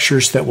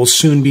structures that will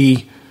soon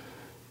be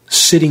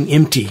sitting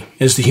empty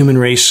as the human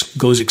race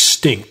goes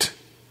extinct.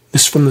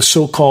 This from the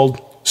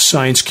so-called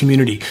science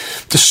community.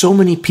 To so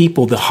many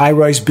people, the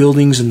high-rise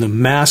buildings and the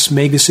mass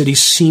megacities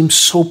seem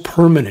so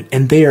permanent,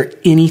 and they are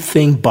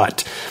anything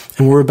but.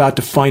 And we're about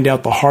to find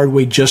out the hard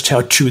way just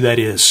how true that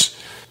is.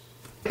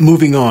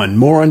 Moving on,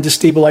 more on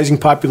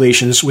destabilizing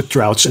populations with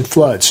droughts and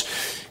floods.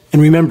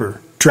 And remember,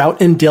 drought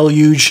and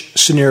deluge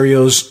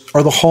scenarios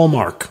are the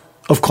hallmark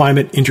of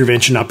climate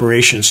intervention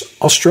operations.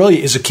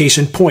 Australia is a case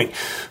in point.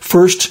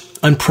 First,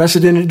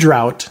 unprecedented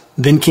drought,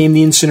 then came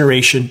the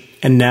incineration,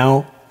 and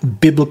now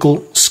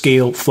biblical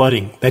scale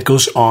flooding that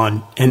goes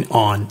on and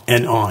on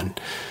and on.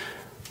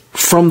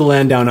 From the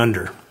land down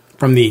under,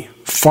 from the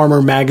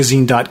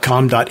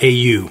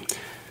farmermagazine.com.au.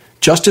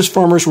 Just as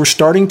farmers were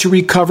starting to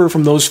recover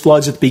from those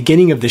floods at the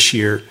beginning of this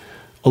year,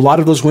 a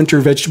lot of those winter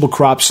vegetable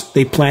crops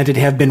they planted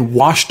have been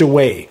washed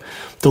away.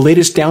 The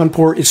latest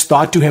downpour is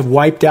thought to have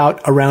wiped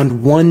out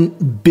around 1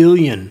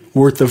 billion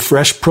worth of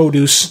fresh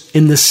produce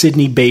in the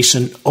Sydney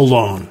Basin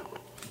alone.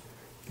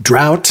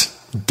 Drought,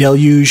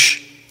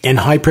 deluge, and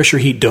high-pressure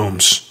heat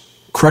domes,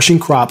 crushing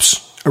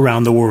crops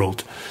around the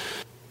world.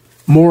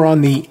 More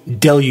on the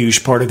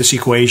deluge part of this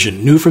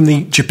equation. New from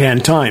the Japan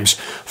Times,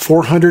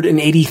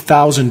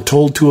 480,000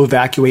 told to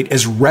evacuate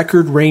as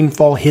record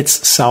rainfall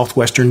hits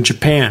southwestern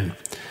Japan.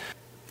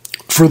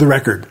 For the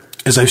record,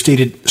 as I've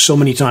stated so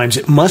many times,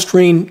 it must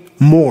rain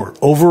more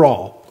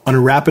overall on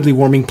a rapidly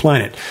warming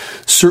planet.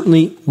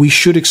 Certainly, we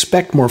should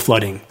expect more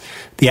flooding.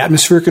 The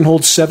atmosphere can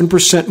hold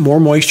 7%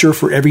 more moisture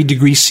for every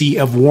degree C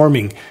of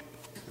warming.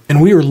 And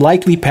we are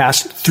likely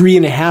past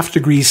 3.5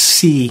 degrees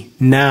C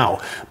now.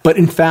 But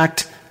in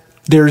fact,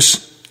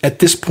 there's at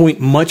this point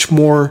much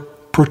more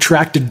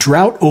protracted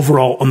drought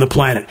overall on the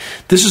planet.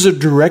 This is a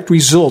direct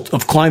result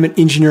of climate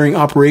engineering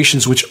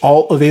operations, which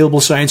all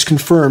available science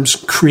confirms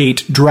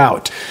create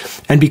drought.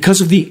 And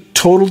because of the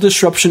total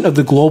disruption of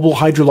the global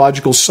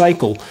hydrological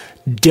cycle,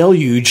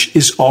 deluge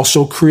is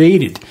also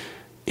created.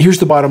 Here's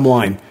the bottom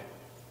line.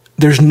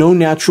 There's no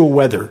natural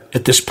weather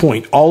at this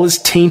point. All is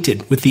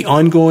tainted with the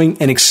ongoing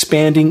and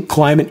expanding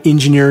climate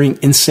engineering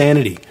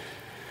insanity.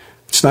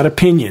 It's not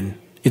opinion,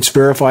 it's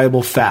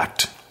verifiable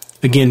fact.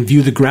 Again,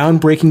 view the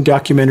groundbreaking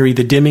documentary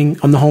The Dimming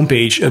on the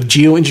homepage of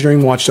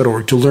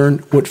geoengineeringwatch.org to learn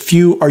what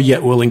few are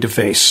yet willing to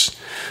face.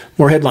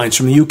 More headlines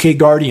from the UK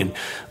Guardian.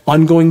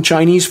 Ongoing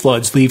Chinese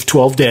floods leave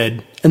 12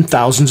 dead and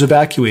thousands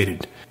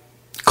evacuated.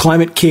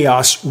 Climate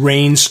chaos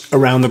reigns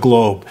around the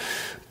globe.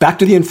 Back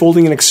to the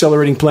unfolding and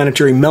accelerating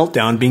planetary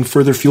meltdown being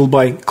further fueled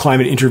by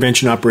climate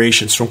intervention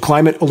operations. From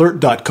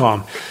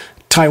climatealert.com,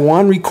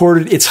 Taiwan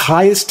recorded its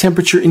highest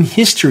temperature in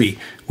history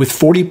with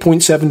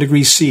 40.7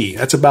 degrees C.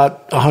 That's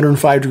about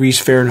 105 degrees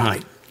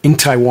Fahrenheit in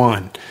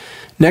Taiwan.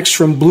 Next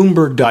from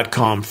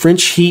Bloomberg.com,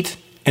 French heat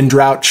and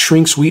drought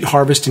shrinks wheat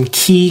harvest in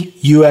key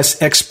U.S.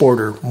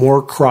 exporter.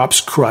 More crops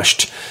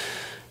crushed.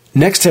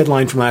 Next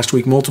headline from last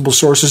week, multiple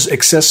sources,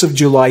 excessive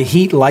July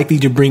heat likely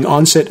to bring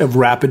onset of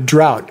rapid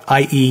drought,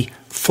 i.e.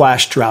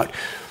 flash drought.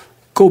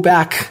 Go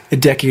back a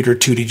decade or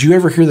two. Did you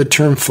ever hear the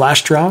term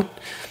flash drought?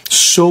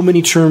 So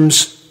many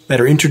terms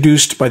that are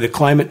introduced by the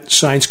climate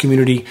science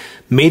community,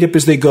 made up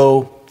as they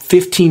go,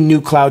 15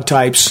 new cloud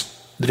types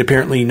that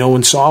apparently no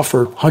one saw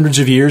for hundreds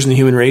of years in the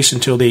human race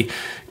until they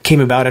came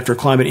about after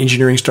climate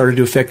engineering started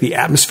to affect the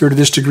atmosphere to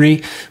this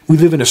degree. We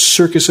live in a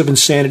circus of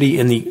insanity,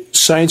 and the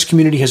science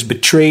community has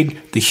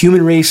betrayed the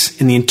human race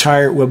and the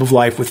entire web of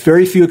life, with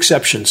very few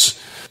exceptions.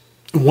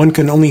 One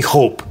can only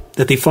hope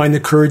that they find the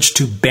courage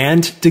to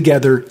band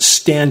together,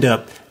 stand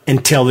up,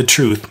 and tell the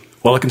truth,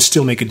 while it can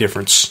still make a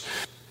difference.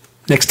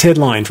 Next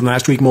headline from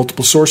last week,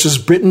 multiple sources.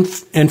 Britain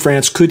and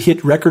France could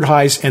hit record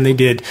highs, and they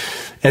did,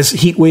 as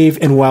heat wave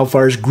and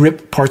wildfires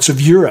grip parts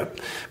of Europe.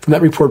 From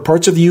that report,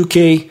 parts of the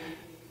UK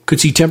could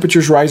see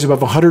temperatures rise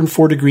above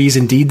 104 degrees.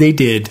 Indeed, they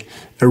did.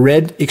 A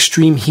red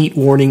extreme heat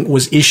warning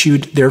was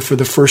issued there for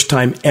the first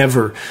time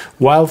ever.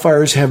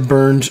 Wildfires have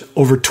burned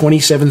over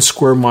 27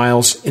 square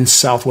miles in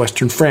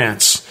southwestern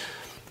France.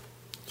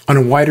 On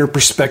a wider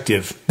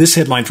perspective, this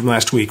headline from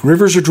last week,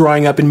 rivers are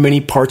drying up in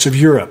many parts of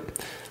Europe.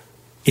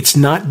 It's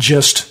not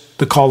just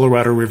the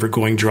Colorado River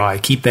going dry.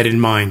 Keep that in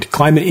mind.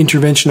 Climate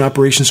intervention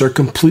operations are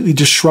completely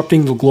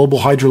disrupting the global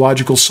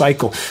hydrological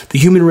cycle. The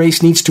human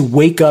race needs to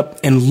wake up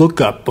and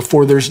look up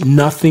before there's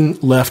nothing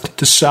left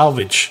to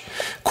salvage.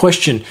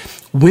 Question: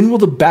 when will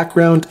the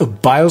background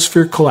of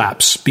biosphere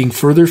collapse, being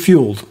further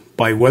fueled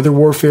by weather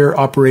warfare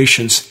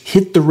operations,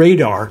 hit the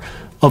radar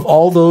of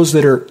all those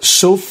that are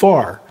so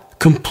far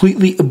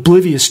completely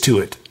oblivious to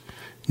it?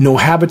 No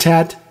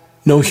habitat,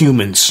 no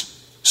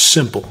humans.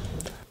 Simple.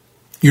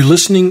 You're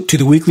listening to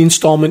the weekly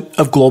installment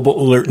of Global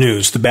Alert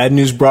News, the bad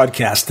news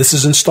broadcast. This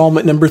is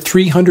installment number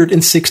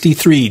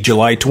 363,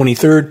 July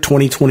 23rd,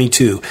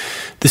 2022.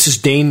 This is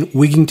Dane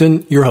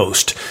Wigington, your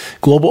host.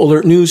 Global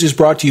Alert News is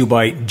brought to you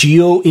by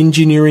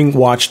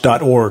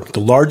geoengineeringwatch.org, the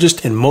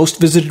largest and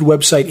most visited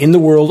website in the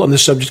world on the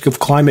subject of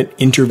climate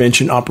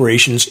intervention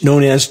operations,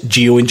 known as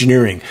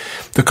geoengineering.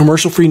 The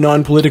commercial-free,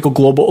 non-political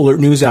Global Alert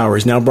News Hour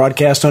is now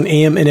broadcast on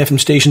AM and FM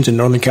stations in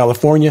Northern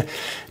California,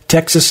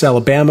 Texas,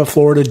 Alabama,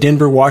 Florida,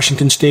 Denver,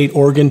 Washington State,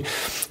 Oregon,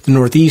 the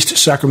Northeast,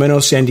 Sacramento,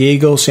 San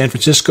Diego, San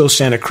Francisco,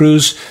 Santa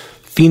Cruz,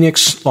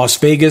 Phoenix, Las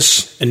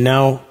Vegas, and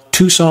now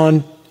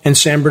Tucson and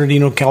San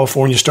Bernardino,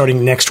 California,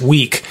 starting next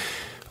week.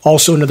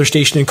 Also, another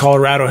station in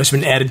Colorado has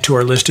been added to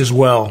our list as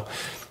well.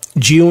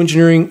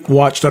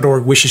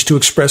 Geoengineeringwatch.org wishes to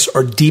express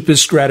our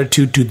deepest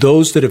gratitude to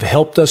those that have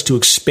helped us to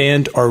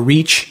expand our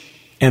reach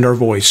and our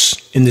voice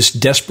in this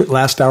desperate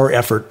last-hour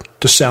effort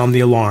to sound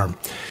the alarm.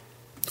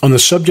 On the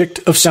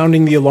subject of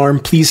sounding the alarm,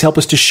 please help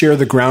us to share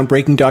the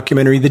groundbreaking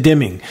documentary The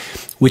Dimming,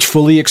 which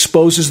fully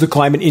exposes the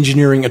climate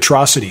engineering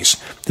atrocities.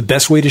 The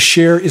best way to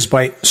share is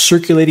by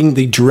circulating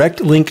the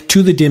direct link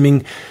to The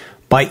Dimming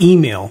by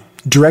email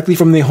directly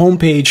from the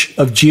homepage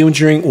of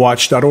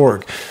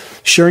geoengineeringwatch.org.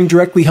 Sharing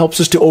directly helps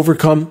us to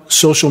overcome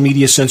social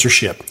media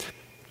censorship.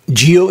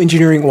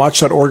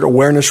 Geoengineeringwatch.org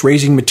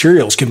awareness-raising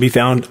materials can be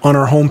found on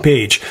our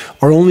homepage.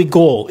 Our only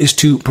goal is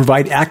to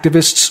provide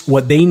activists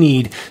what they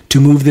need to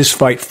move this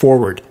fight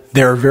forward.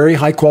 There are very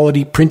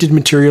high-quality printed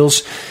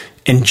materials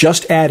and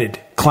just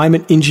added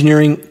climate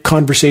engineering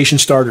conversation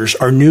starters,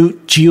 our new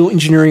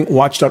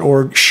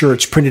geoengineeringwatch.org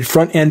shirts printed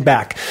front and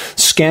back,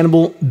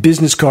 scannable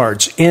business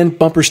cards, and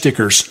bumper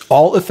stickers,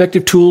 all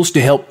effective tools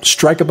to help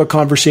strike up a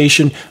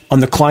conversation on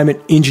the climate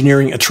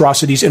engineering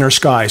atrocities in our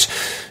skies.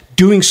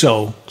 Doing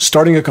so,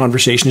 starting a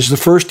conversation, is the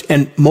first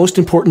and most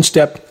important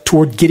step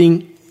toward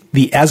getting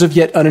the as of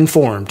yet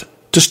uninformed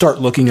to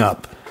start looking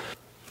up.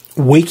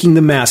 Waking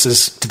the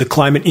masses to the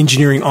climate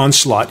engineering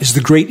onslaught is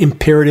the great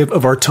imperative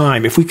of our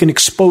time. If we can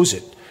expose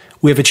it,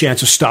 we have a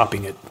chance of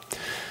stopping it.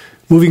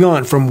 Moving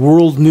on from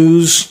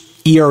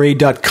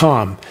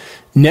worldnewsera.com,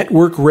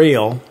 Network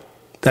Rail,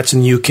 that's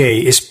in the UK,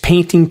 is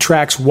painting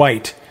tracks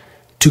white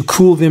to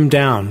cool them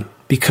down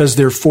because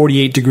they're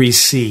 48 degrees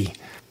C.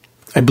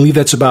 I believe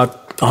that's about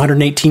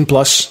 118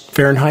 plus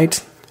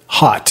Fahrenheit.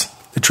 Hot.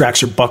 The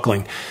tracks are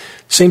buckling.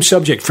 Same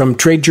subject from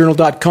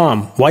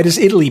TradeJournal.com. Why does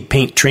Italy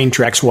paint train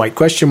tracks white?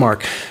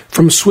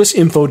 From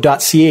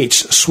SwissInfo.ch.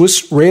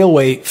 Swiss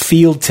Railway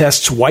field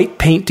tests white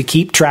paint to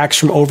keep tracks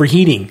from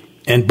overheating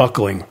and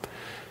buckling.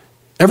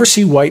 Ever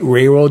see white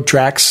railroad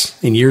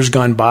tracks in years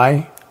gone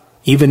by?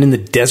 Even in the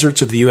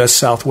deserts of the U.S.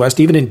 Southwest?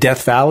 Even in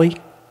Death Valley?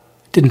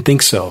 Didn't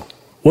think so.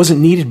 Wasn't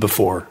needed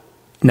before.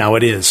 Now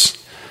it is.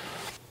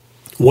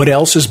 What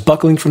else is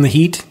buckling from the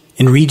heat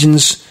in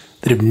regions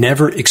that have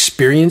never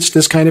experienced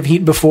this kind of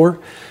heat before?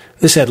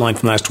 This headline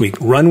from last week.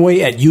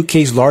 Runway at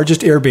UK's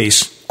largest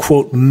airbase,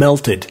 quote,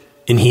 melted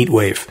in heat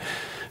wave.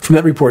 From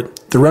that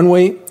report, the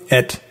runway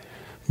at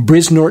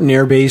Briz Norton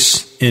Air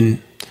Base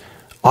in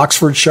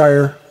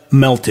Oxfordshire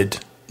melted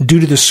due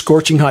to the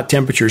scorching hot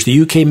temperatures.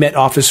 The UK Met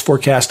Office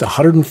forecast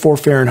 104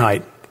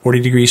 Fahrenheit,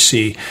 40 degrees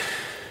C.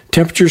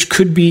 Temperatures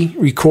could be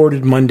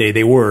recorded Monday.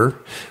 They were.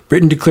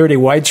 Britain declared a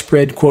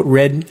widespread, quote,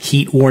 red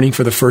heat warning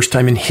for the first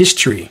time in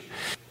history.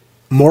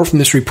 More from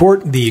this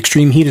report. The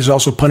extreme heat is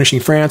also punishing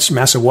France.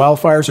 Massive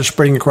wildfires are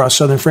spreading across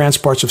southern France,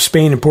 parts of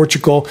Spain and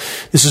Portugal.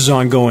 This is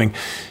ongoing.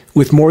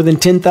 With more than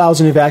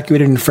 10,000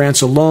 evacuated in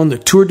France alone, the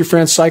Tour de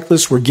France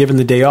cyclists were given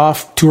the day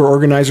off. Tour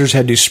organizers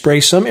had to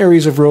spray some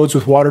areas of roads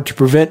with water to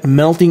prevent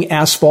melting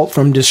asphalt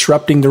from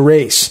disrupting the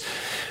race.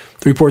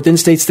 The report then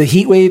states the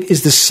heat wave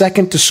is the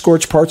second to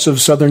scorch parts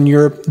of southern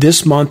Europe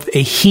this month.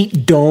 A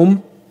heat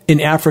dome in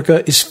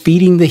Africa is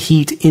feeding the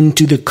heat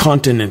into the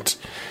continent.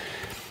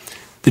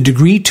 The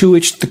degree to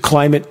which the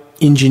climate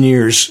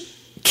engineers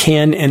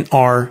can and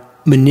are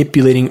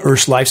manipulating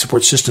Earth's life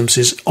support systems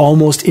is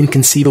almost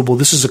inconceivable.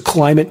 This is a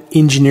climate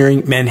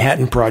engineering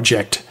Manhattan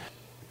Project.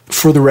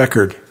 For the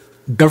record,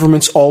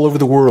 governments all over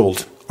the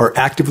world are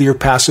actively or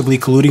passively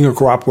colluding or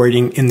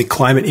cooperating in the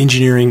climate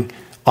engineering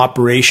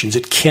operations.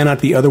 It cannot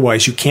be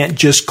otherwise. You can't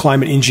just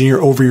climate engineer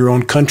over your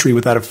own country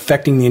without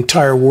affecting the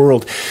entire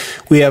world.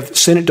 We have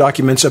Senate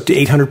documents up to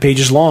 800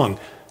 pages long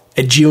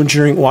at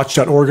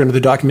geoengineeringwatch.org under the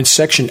documents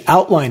section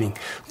outlining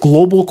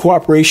global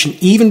cooperation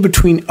even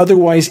between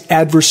otherwise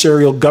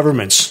adversarial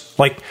governments,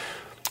 like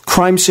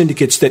crime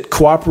syndicates that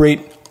cooperate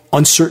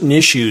on certain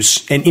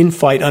issues and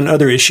infight on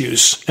other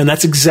issues. And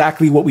that's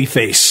exactly what we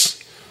face.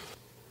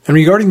 And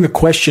regarding the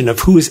question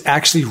of who is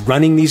actually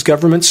running these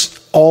governments,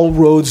 all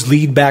roads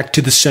lead back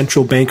to the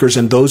central bankers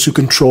and those who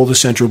control the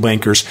central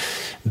bankers.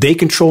 They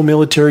control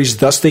militaries,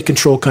 thus they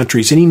control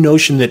countries. Any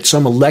notion that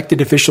some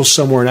elected official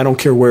somewhere, and I don't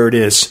care where it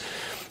is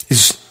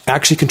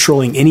actually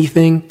controlling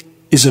anything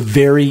is a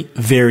very,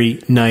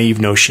 very naive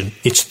notion.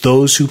 It's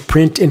those who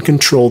print and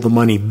control the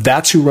money.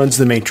 That's who runs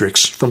the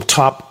matrix from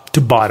top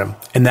to bottom.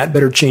 And that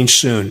better change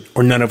soon,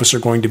 or none of us are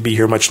going to be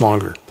here much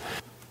longer.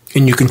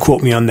 And you can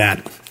quote me on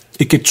that.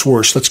 It gets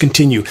worse. Let's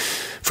continue.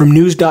 From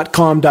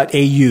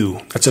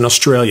news.com.au, that's in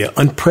Australia.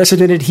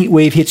 Unprecedented heat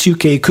wave hits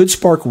UK, could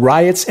spark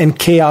riots and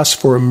chaos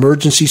for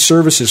emergency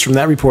services. From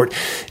that report,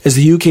 as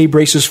the UK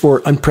braces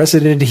for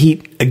unprecedented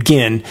heat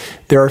again,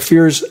 there are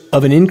fears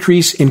of an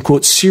increase in,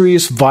 quote,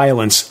 serious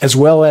violence, as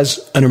well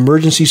as an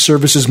emergency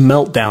services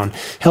meltdown.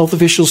 Health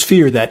officials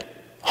fear that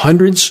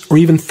hundreds or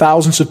even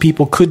thousands of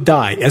people could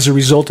die as a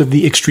result of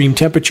the extreme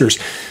temperatures.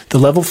 The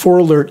level 4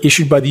 alert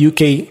issued by the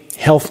UK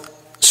Health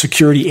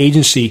Security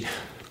Agency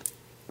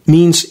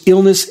means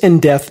illness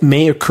and death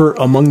may occur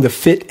among the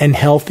fit and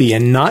healthy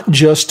and not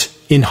just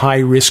in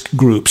high-risk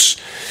groups.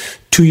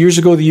 2 years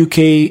ago, the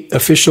UK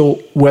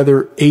Official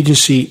Weather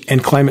Agency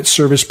and Climate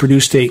Service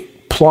produced a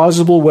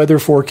plausible weather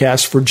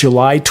forecast for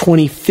July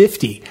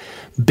 2050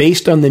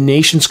 based on the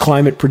nation's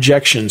climate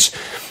projections.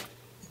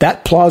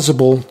 That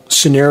plausible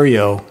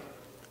scenario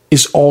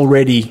is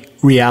already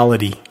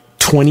reality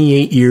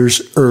 28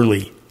 years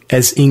early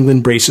as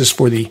England braces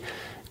for the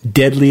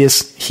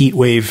deadliest heat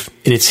wave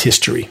in its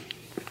history.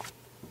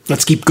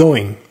 Let's keep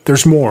going.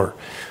 There's more.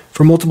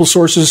 From multiple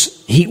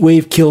sources, heat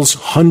wave kills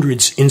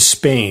hundreds in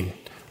Spain.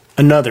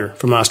 Another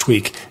from last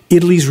week.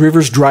 Italy's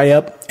rivers dry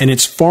up and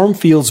its farm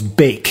fields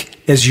bake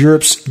as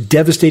Europe's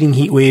devastating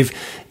heat wave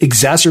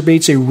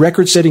exacerbates a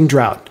record-setting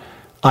drought,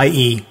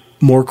 i.e.,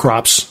 more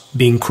crops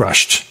being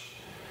crushed.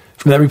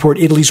 From that report,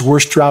 Italy's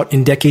worst drought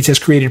in decades has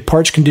created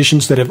parched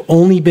conditions that have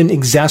only been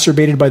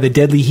exacerbated by the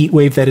deadly heat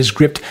wave that has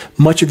gripped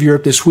much of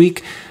Europe this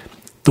week.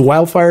 The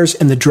wildfires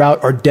and the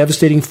drought are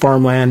devastating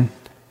farmland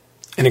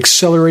and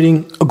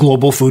accelerating a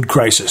global food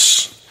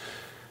crisis.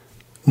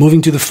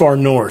 Moving to the far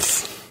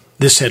north,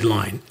 this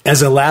headline.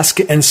 As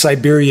Alaska and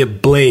Siberia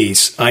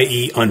blaze,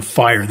 i.e. on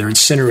fire, they're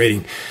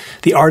incinerating,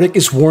 the Arctic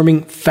is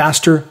warming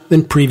faster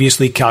than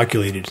previously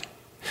calculated.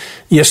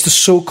 Yes, the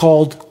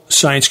so-called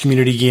science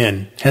community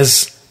again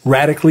has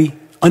radically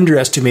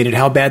underestimated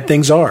how bad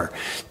things are.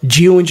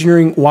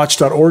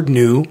 Geoengineeringwatch.org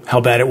knew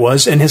how bad it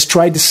was and has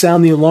tried to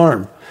sound the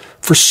alarm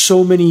for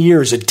so many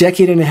years, a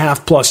decade and a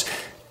half plus,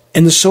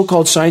 and the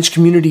so-called science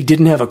community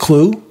didn't have a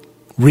clue?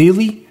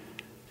 Really?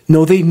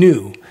 No, they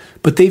knew,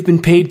 but they've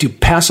been paid to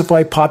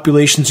pacify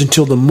populations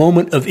until the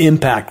moment of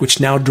impact, which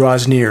now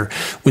draws near,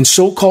 when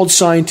so-called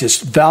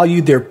scientists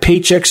valued their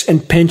paychecks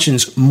and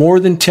pensions more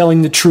than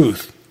telling the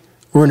truth.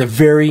 We're in a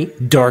very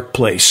dark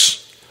place.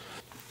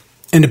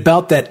 And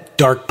about that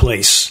dark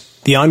place,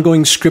 The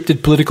ongoing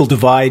scripted political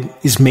divide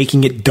is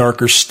making it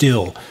darker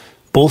still.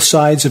 Both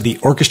sides of the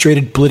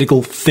orchestrated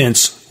political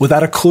fence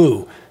without a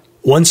clue.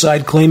 One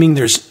side claiming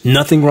there's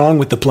nothing wrong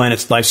with the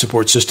planet's life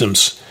support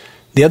systems.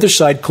 The other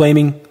side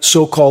claiming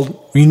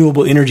so-called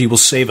renewable energy will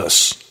save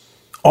us.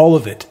 All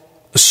of it,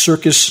 a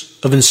circus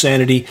of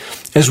insanity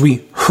as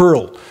we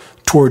hurl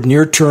toward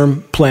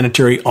near-term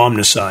planetary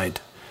omnicide.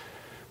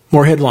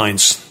 More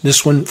headlines.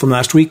 This one from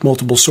last week,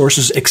 multiple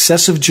sources.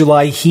 Excessive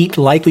July heat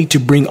likely to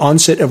bring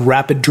onset of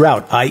rapid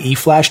drought, i.e.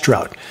 flash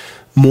drought.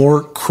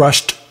 More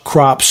crushed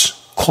crops,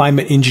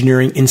 climate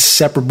engineering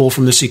inseparable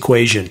from this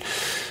equation.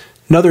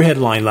 Another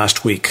headline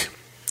last week.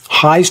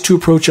 Highs to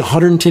approach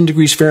 110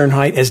 degrees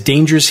Fahrenheit as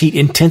dangerous heat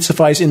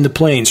intensifies in the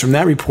plains. From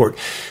that report,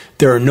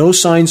 there are no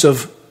signs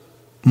of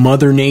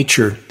Mother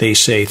Nature, they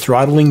say,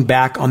 throttling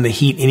back on the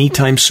heat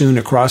anytime soon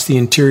across the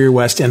interior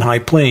West and high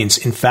plains.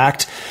 In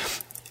fact,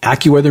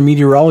 AccuWeather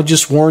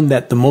meteorologists warn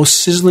that the most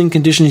sizzling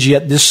conditions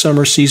yet this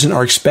summer season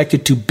are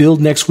expected to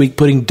build next week,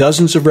 putting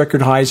dozens of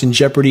record highs in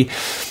jeopardy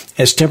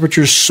as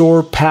temperatures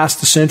soar past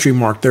the century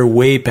mark. They're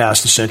way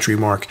past the century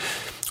mark.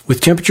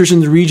 With temperatures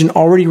in the region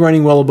already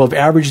running well above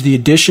average, the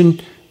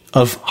addition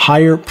of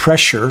higher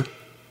pressure,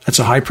 that's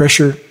a high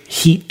pressure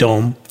heat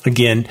dome,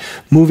 again,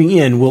 moving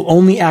in, will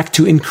only act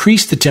to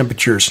increase the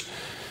temperatures.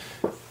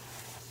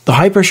 The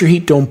high pressure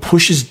heat dome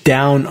pushes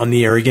down on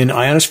the air again.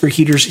 Ionosphere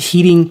heaters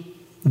heating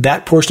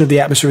that portion of the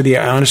atmosphere, the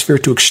ionosphere,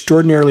 to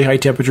extraordinarily high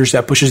temperatures.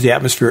 That pushes the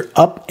atmosphere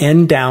up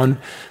and down.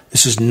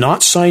 This is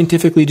not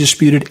scientifically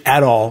disputed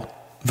at all.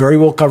 Very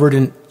well covered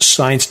in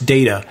science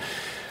data.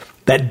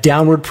 That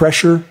downward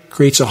pressure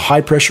creates a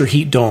high pressure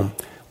heat dome,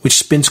 which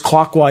spins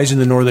clockwise in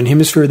the northern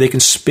hemisphere. They can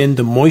spin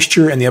the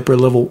moisture and the upper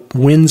level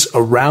winds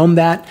around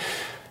that,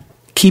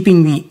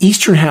 keeping the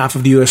eastern half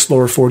of the U.S.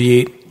 lower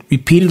 48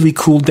 repeatedly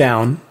cooled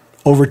down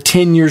over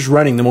 10 years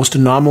running, the most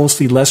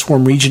anomalously less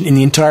warm region in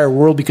the entire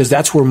world, because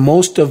that's where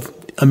most of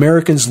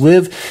Americans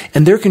live,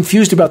 and they're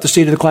confused about the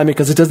state of the climate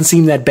because it doesn't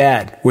seem that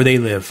bad where they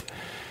live.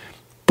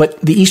 But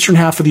the eastern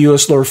half of the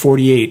U.S. lower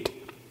 48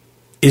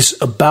 is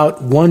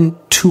about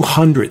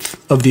 1/200th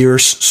of the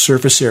Earth's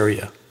surface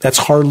area. That's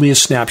hardly a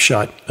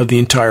snapshot of the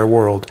entire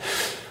world.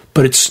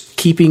 But it's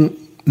keeping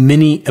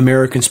many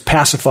Americans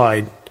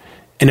pacified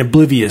and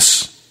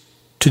oblivious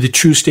to the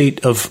true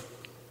state of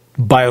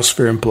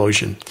biosphere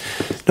implosion.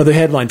 Another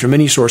headline from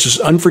many sources: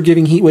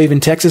 unforgiving heat wave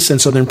in Texas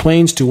and southern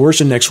plains to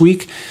worsen next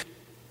week.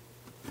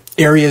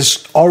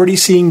 Areas already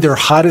seeing their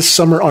hottest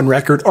summer on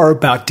record are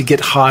about to get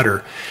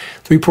hotter.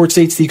 The report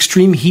states the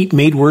extreme heat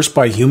made worse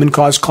by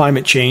human-caused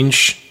climate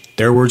change,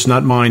 their words,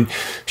 not mine,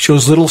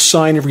 shows little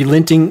sign of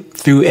relenting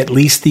through at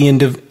least the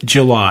end of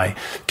July.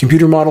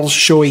 Computer models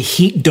show a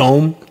heat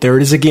dome, there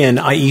it is again,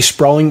 i.e.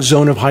 sprawling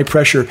zone of high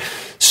pressure,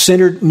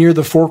 centered near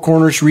the Four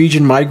Corners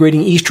region,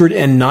 migrating eastward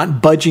and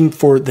not budging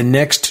for the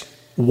next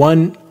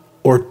 1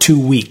 or 2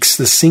 weeks.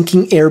 The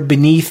sinking air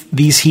beneath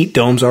these heat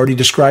domes, already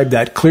described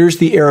that, clears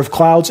the air of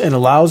clouds and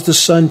allows the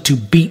sun to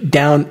beat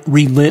down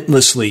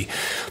relentlessly.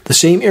 The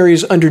same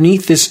areas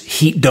underneath this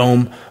heat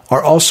dome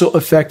are also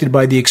affected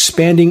by the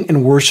expanding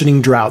and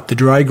worsening drought. The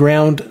dry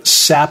ground,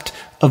 sapped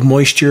of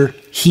moisture,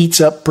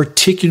 heats up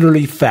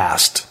particularly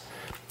fast.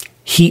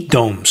 Heat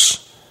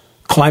domes,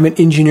 climate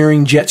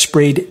engineering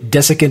jet-sprayed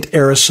desiccant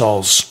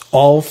aerosols,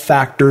 all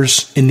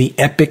factors in the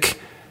epic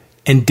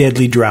and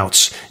deadly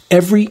droughts.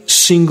 Every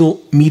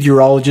single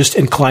meteorologist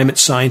and climate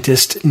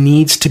scientist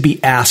needs to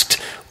be asked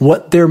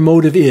what their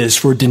motive is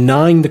for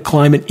denying the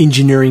climate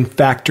engineering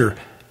factor,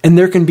 and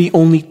there can be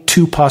only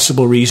two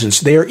possible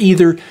reasons. They are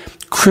either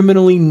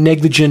criminally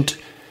negligent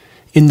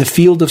in the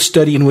field of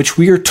study in which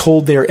we are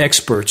told they are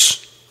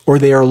experts, or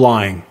they are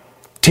lying.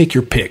 Take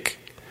your pick.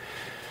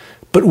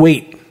 But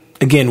wait,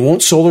 again,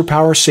 won't solar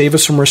power save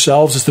us from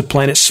ourselves as the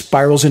planet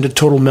spirals into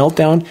total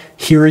meltdown?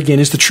 Here again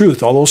is the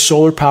truth. Although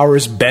solar power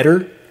is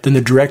better than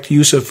the direct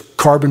use of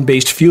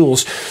carbon-based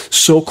fuels,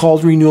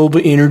 so-called renewable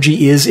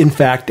energy is, in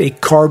fact, a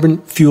carbon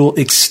fuel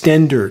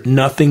extender,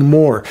 nothing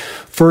more.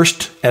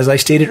 First, as I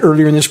stated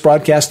earlier in this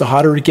broadcast, the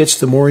hotter it gets,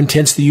 the more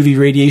intense the UV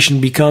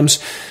radiation becomes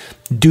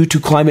due to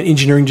climate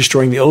engineering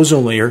destroying the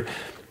ozone layer,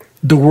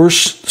 the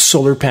worse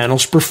solar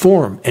panels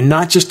perform. And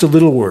not just a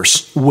little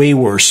worse, way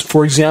worse.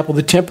 For example,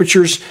 the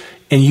temperatures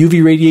and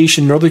UV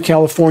radiation in Northern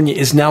California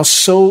is now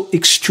so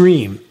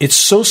extreme, it's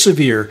so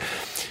severe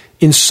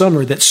in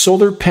summer that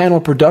solar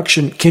panel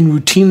production can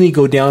routinely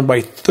go down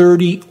by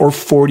 30 or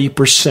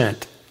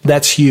 40%.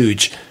 That's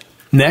huge.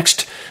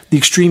 Next, the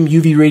extreme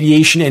UV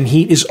radiation and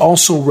heat is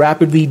also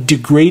rapidly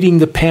degrading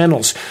the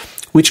panels,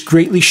 which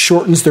greatly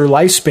shortens their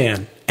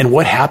lifespan. And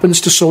what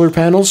happens to solar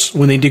panels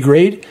when they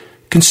degrade?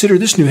 Consider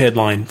this new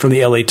headline from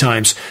the LA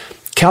Times.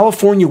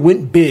 California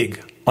went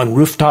big on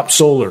rooftop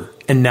solar,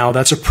 and now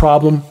that's a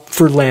problem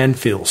for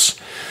landfills.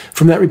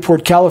 From that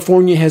report,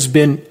 California has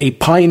been a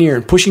pioneer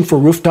in pushing for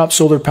rooftop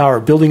solar power,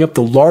 building up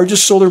the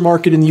largest solar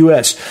market in the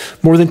U.S.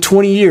 More than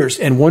 20 years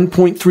and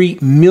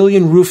 1.3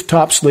 million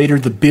rooftops later,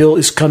 the bill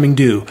is coming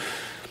due.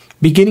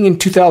 Beginning in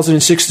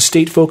 2006, the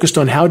state focused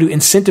on how to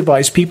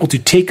incentivize people to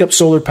take up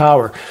solar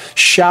power,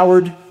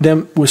 showered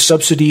them with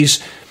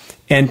subsidies,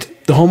 And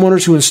the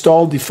homeowners who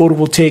installed the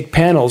photovoltaic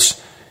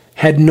panels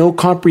had no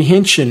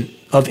comprehension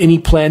of any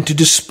plan to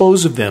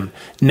dispose of them.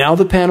 Now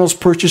the panels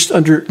purchased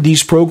under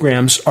these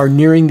programs are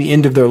nearing the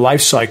end of their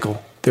life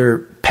cycle. They're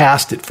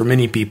past it for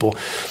many people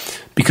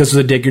because of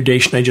the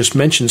degradation I just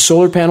mentioned.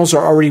 Solar panels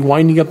are already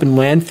winding up in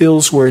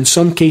landfills where in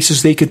some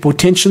cases they could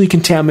potentially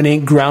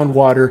contaminate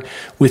groundwater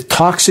with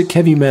toxic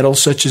heavy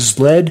metals such as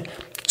lead,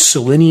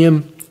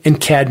 selenium, and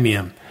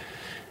cadmium.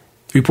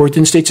 The report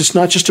then states it's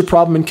not just a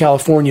problem in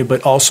California,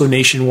 but also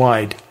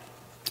nationwide.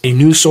 A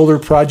new solar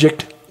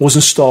project was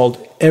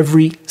installed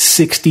every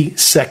 60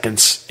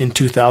 seconds in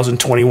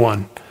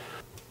 2021.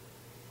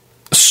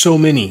 So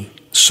many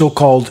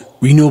so-called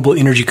renewable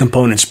energy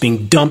components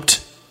being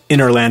dumped in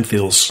our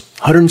landfills.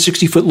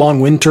 160-foot-long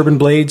wind turbine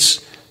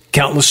blades,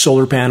 countless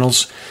solar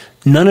panels,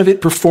 none of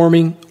it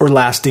performing or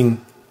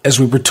lasting as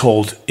we were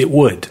told it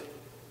would.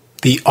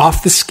 The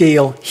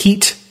off-the-scale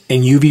heat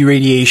and UV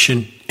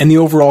radiation and the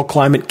overall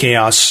climate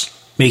chaos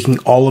making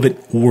all of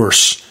it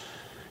worse.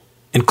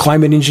 And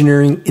climate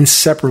engineering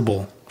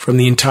inseparable from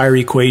the entire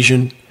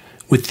equation,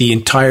 with the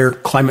entire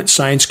climate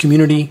science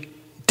community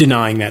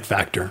denying that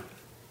factor.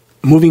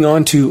 Moving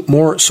on to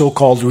more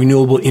so-called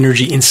renewable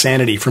energy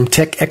insanity from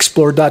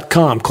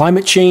TechExplore.com.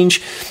 Climate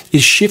change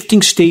is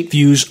shifting state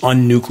views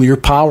on nuclear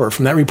power.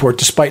 From that report,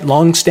 despite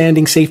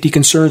long-standing safety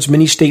concerns,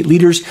 many state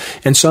leaders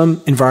and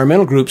some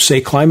environmental groups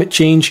say climate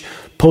change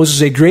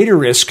poses a greater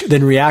risk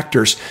than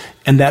reactors,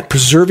 and that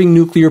preserving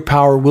nuclear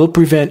power will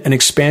prevent an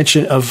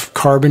expansion of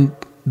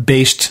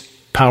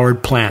carbon-based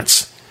powered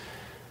plants.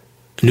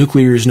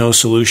 Nuclear is no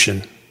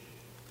solution.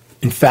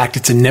 In fact,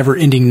 it's a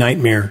never-ending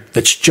nightmare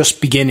that's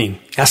just beginning.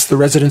 Ask the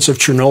residents of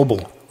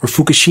Chernobyl or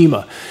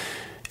Fukushima.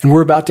 And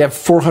we're about to have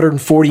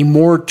 440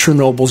 more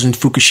Chernobyls and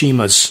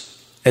Fukushimas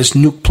as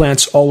nuke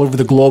plants all over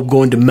the globe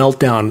go into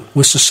meltdown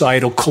with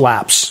societal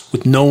collapse,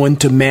 with no one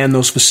to man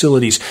those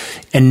facilities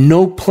and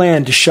no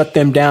plan to shut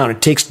them down.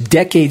 It takes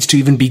decades to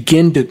even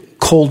begin to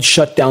cold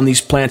shut down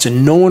these plants,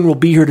 and no one will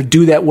be here to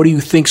do that. What do you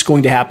think is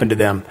going to happen to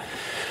them?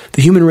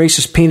 The human race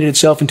has painted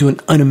itself into an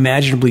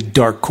unimaginably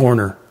dark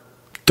corner,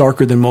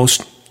 darker than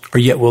most are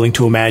yet willing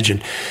to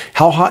imagine.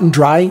 How hot and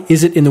dry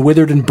is it in the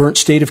withered and burnt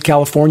state of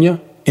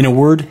California? In a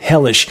word,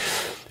 hellish.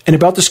 And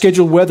about the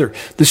scheduled weather,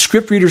 the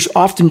script readers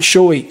often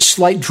show a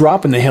slight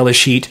drop in the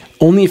hellish heat,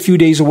 only a few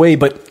days away,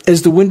 but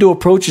as the window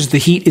approaches, the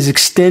heat is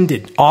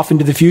extended off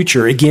into the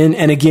future again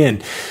and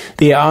again.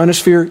 The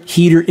ionosphere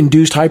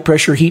heater-induced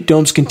high-pressure heat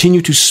domes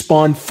continue to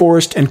spawn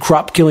forest and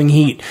crop-killing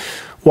heat,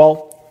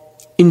 while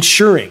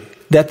ensuring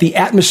that the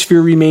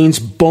atmosphere remains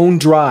bone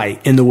dry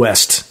in the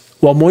west,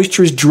 while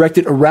moisture is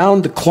directed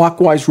around the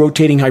clockwise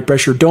rotating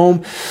high-pressure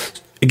dome,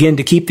 again,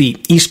 to keep the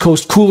East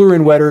Coast cooler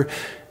and wetter.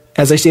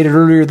 As I stated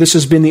earlier, this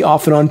has been the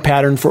off-and-on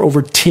pattern for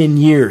over 10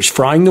 years,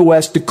 frying the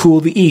west to cool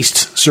the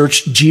east.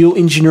 Search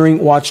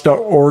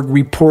geoengineeringwatch.org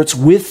reports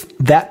with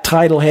that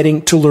title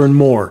heading to learn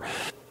more.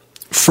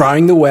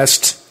 Frying the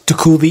west to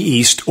cool the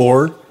east,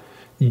 or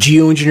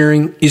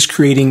geoengineering is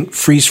creating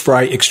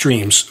freeze-fry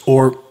extremes,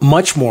 or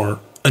much more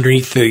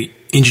underneath the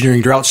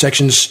engineering drought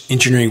sections,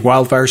 engineering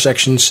wildfire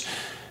sections,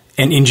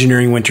 and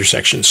engineering winter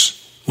sections.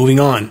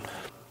 Moving on.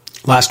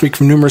 Last week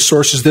from numerous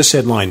sources, this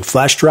headline: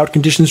 flash drought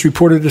conditions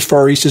reported as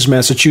far east as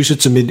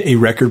Massachusetts amid a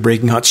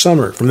record-breaking hot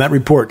summer. From that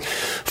report,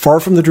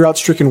 far from the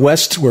drought-stricken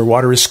west, where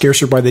water is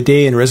scarcer by the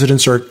day and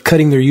residents are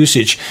cutting their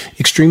usage,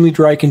 extremely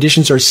dry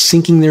conditions are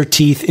sinking their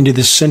teeth into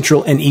the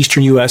central and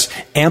eastern U.S.,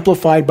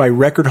 amplified by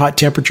record-hot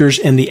temperatures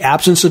and the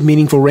absence of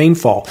meaningful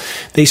rainfall.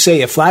 They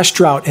say a flash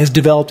drought has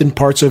developed in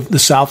parts of the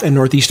south and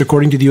northeast,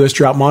 according to the U.S.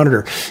 Drought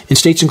Monitor. In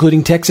states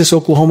including Texas,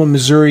 Oklahoma,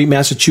 Missouri,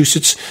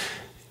 Massachusetts,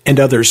 and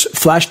others,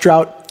 flash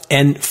drought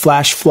and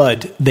flash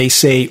flood, they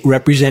say,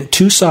 represent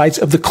two sides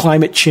of the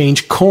climate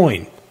change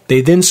coin.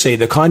 They then say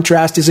the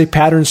contrast is a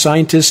pattern.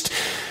 Scientists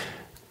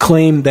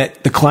claim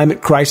that the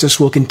climate crisis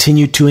will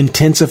continue to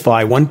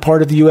intensify. One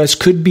part of the U.S.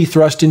 could be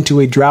thrust into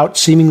a drought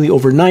seemingly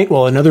overnight,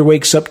 while another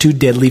wakes up to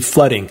deadly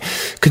flooding.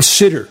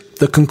 Consider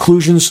the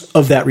conclusions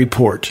of that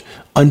report.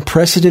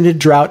 Unprecedented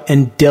drought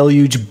and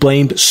deluge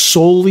blamed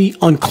solely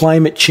on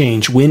climate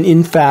change, when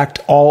in fact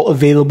all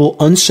available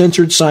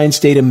uncensored science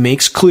data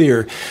makes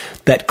clear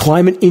that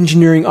climate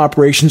engineering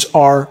operations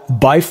are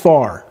by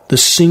far the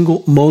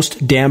single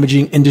most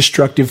damaging and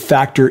destructive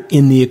factor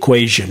in the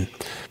equation.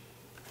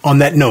 On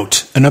that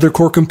note, another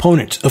core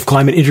component of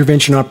climate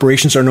intervention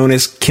operations are known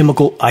as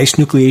chemical ice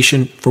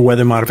nucleation for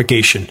weather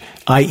modification,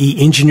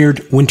 i.e.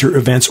 engineered winter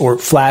events or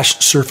flash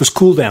surface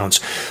cooldowns.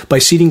 By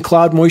seeding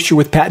cloud moisture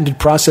with patented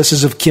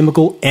processes of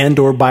chemical and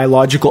or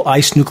biological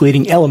ice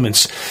nucleating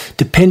elements,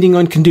 depending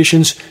on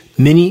conditions,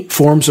 many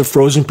forms of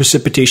frozen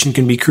precipitation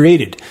can be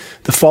created.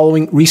 The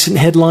following recent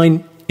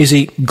headline is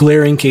a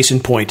glaring case in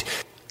point.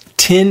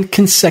 10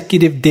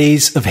 consecutive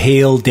days of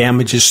hail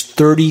damages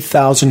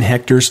 30,000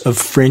 hectares of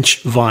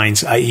French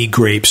vines, i.e.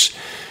 grapes.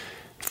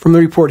 From the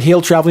report,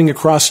 hail traveling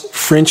across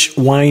French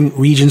wine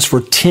regions for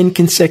 10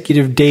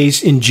 consecutive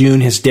days in June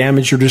has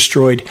damaged or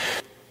destroyed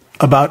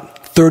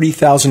about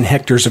 30,000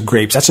 hectares of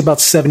grapes. That's about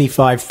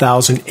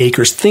 75,000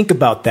 acres. Think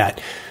about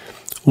that.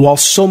 While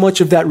so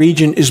much of that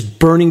region is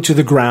burning to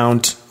the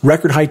ground,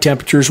 record high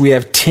temperatures, we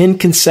have 10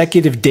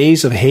 consecutive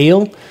days of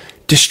hail,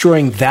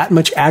 destroying that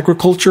much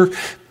agriculture.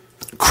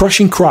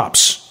 Crushing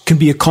crops can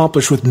be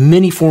accomplished with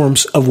many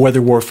forms of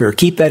weather warfare.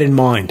 Keep that in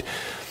mind.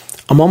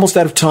 I'm almost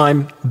out of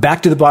time.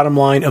 Back to the bottom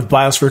line of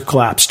biosphere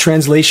collapse.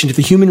 Translation: if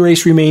the human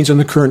race remains on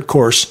the current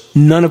course,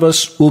 none of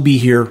us will be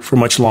here for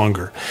much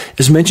longer.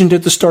 As mentioned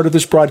at the start of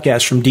this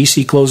broadcast from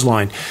DC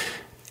Clothesline,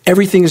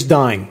 everything is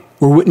dying.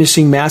 We're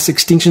witnessing mass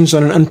extinctions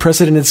on an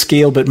unprecedented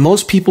scale, but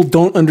most people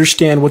don't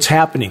understand what's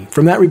happening.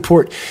 From that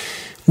report,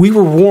 we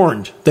were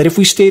warned that if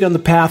we stayed on the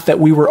path that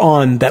we were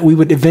on, that we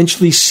would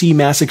eventually see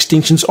mass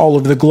extinctions all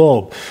over the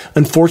globe.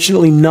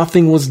 Unfortunately,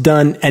 nothing was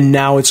done, and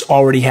now it's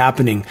already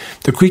happening.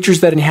 The creatures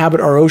that inhabit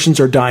our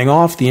oceans are dying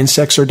off, the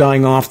insects are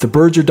dying off, the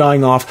birds are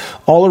dying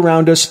off. All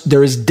around us,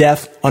 there is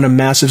death on a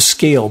massive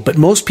scale, but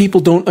most people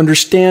don't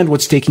understand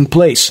what's taking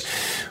place.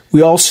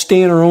 We all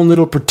stay in our own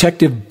little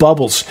protective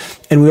bubbles,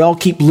 and we all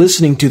keep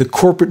listening to the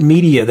corporate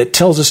media that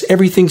tells us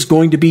everything's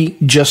going to be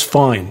just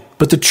fine.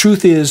 But the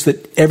truth is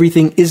that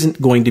everything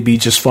isn't going to be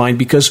just fine,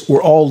 because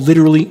we're all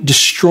literally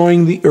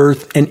destroying the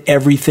earth and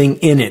everything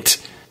in it.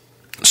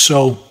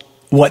 So,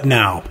 what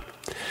now?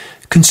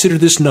 Consider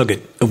this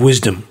nugget of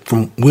wisdom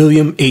from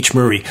William H.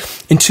 Murray.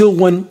 Until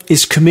one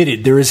is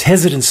committed, there is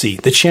hesitancy,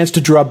 the chance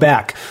to draw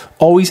back,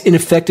 always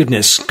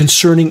ineffectiveness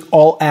concerning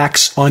all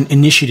acts on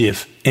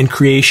initiative and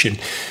creation.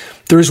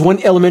 There is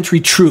one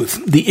elementary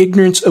truth, the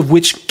ignorance of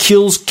which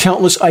kills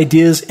countless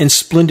ideas and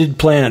splendid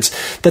plans,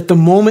 that the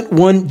moment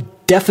one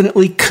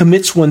definitely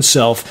commits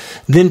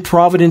oneself, then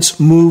providence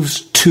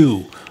moves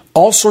too.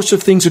 All sorts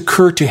of things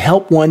occur to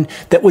help one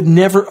that would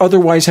never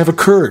otherwise have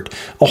occurred.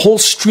 A whole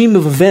stream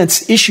of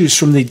events issues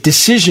from the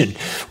decision,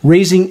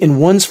 raising in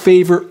one's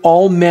favor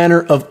all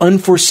manner of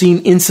unforeseen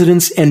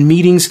incidents and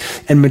meetings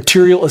and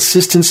material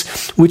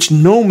assistance which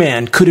no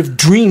man could have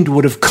dreamed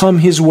would have come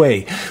his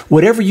way.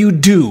 Whatever you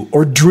do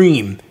or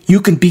dream,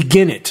 you can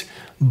begin it.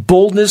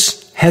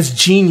 Boldness has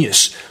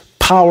genius,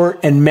 power,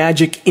 and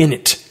magic in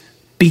it.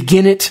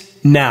 Begin it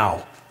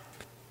now.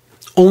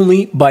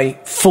 Only by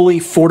fully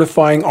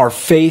fortifying our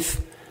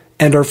faith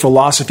and our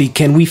philosophy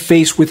can we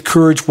face with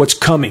courage what's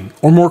coming,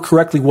 or more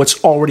correctly,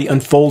 what's already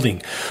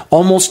unfolding.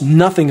 Almost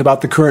nothing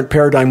about the current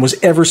paradigm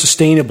was ever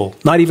sustainable,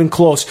 not even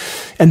close.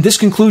 And this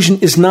conclusion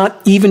is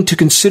not even to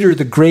consider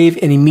the grave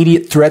and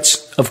immediate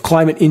threats of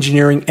climate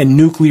engineering and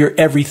nuclear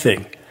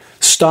everything.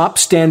 Stop,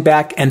 stand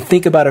back, and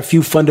think about a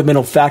few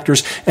fundamental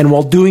factors, and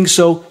while doing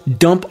so,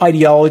 dump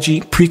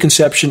ideology,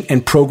 preconception,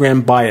 and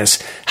program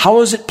bias.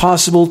 How is it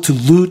possible to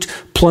loot,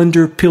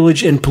 plunder,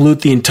 pillage, and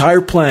pollute the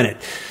entire planet,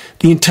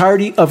 the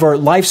entirety of our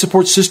life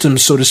support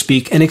systems, so to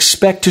speak, and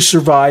expect to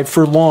survive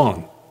for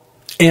long?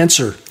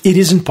 Answer: it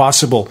isn't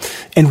possible.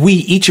 And we,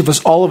 each of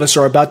us, all of us,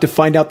 are about to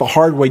find out the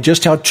hard way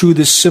just how true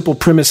this simple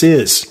premise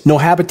is. No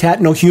habitat,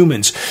 no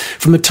humans.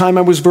 From the time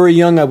I was very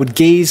young, I would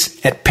gaze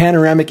at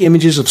panoramic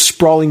images of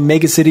sprawling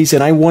megacities,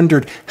 and I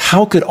wondered,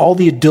 how could all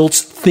the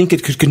adults think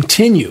it could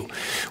continue?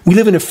 We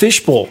live in a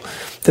fishbowl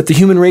that the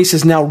human race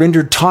has now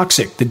rendered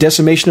toxic. The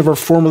decimation of our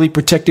formerly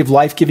protective,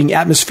 life-giving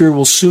atmosphere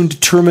will soon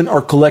determine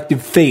our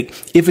collective fate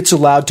if it's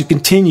allowed to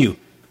continue.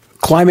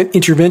 Climate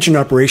intervention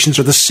operations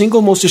are the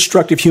single most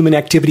destructive human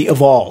activity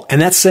of all,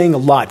 and that's saying a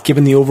lot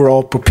given the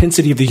overall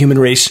propensity of the human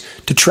race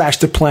to trash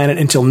the planet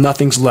until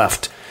nothing's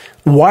left.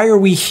 Why are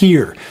we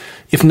here,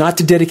 if not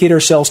to dedicate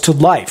ourselves to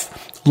life?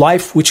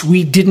 Life which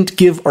we didn't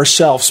give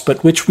ourselves,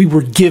 but which we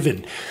were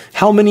given.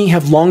 How many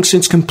have long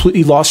since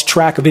completely lost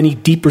track of any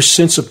deeper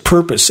sense of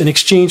purpose in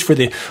exchange for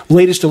the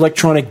latest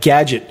electronic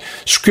gadget,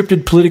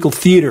 scripted political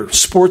theater,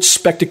 sports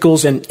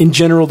spectacles, and in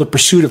general the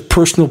pursuit of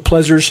personal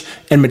pleasures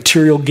and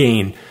material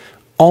gain?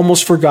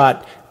 Almost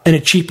forgot, and a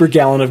cheaper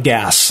gallon of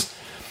gas.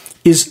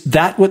 Is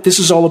that what this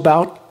is all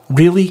about?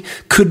 Really?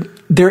 Could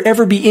there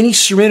ever be any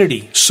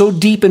serenity so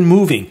deep and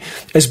moving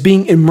as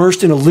being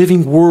immersed in a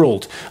living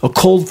world, a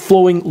cold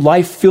flowing,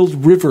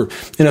 life-filled river,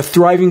 and a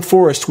thriving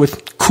forest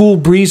with cool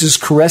breezes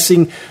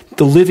caressing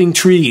the living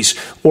trees,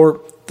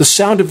 or the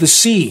sound of the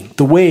sea,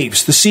 the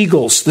waves, the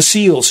seagulls, the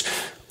seals?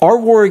 Our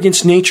war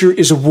against nature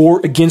is a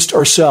war against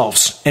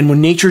ourselves, and when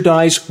nature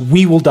dies,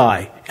 we will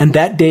die, and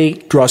that day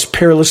draws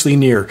perilously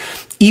near.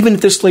 Even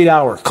at this late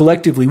hour,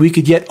 collectively, we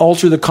could yet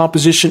alter the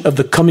composition of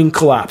the coming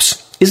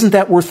collapse. Isn't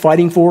that worth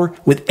fighting for,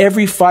 with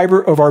every fiber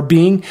of our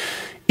being?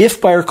 If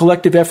by our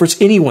collective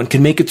efforts anyone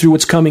can make it through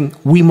what's coming,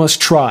 we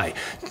must try.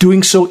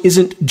 Doing so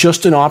isn't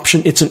just an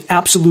option, it's an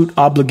absolute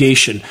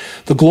obligation.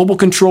 The global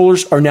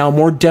controllers are now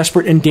more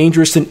desperate and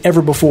dangerous than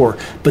ever before,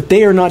 but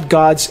they are not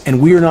gods and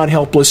we are not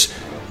helpless.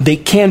 They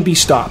can be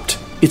stopped.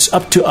 It's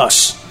up to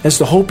us. As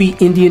the Hopi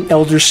Indian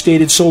elders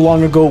stated so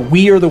long ago,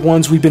 we are the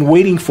ones we've been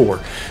waiting for.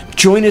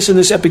 Join us in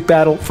this epic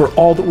battle for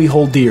all that we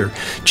hold dear.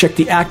 Check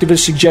the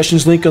activist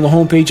suggestions link on the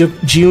homepage of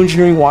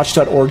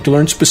geoengineeringwatch.org to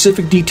learn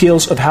specific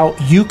details of how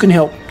you can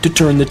help to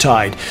turn the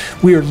tide.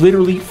 We are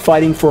literally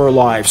fighting for our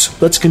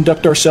lives. Let's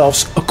conduct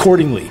ourselves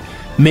accordingly.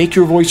 Make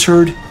your voice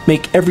heard.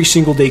 Make every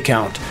single day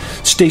count.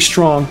 Stay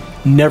strong.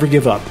 Never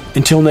give up.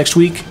 Until next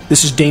week,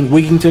 this is Dane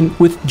Wigington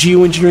with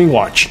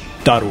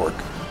geoengineeringwatch.org.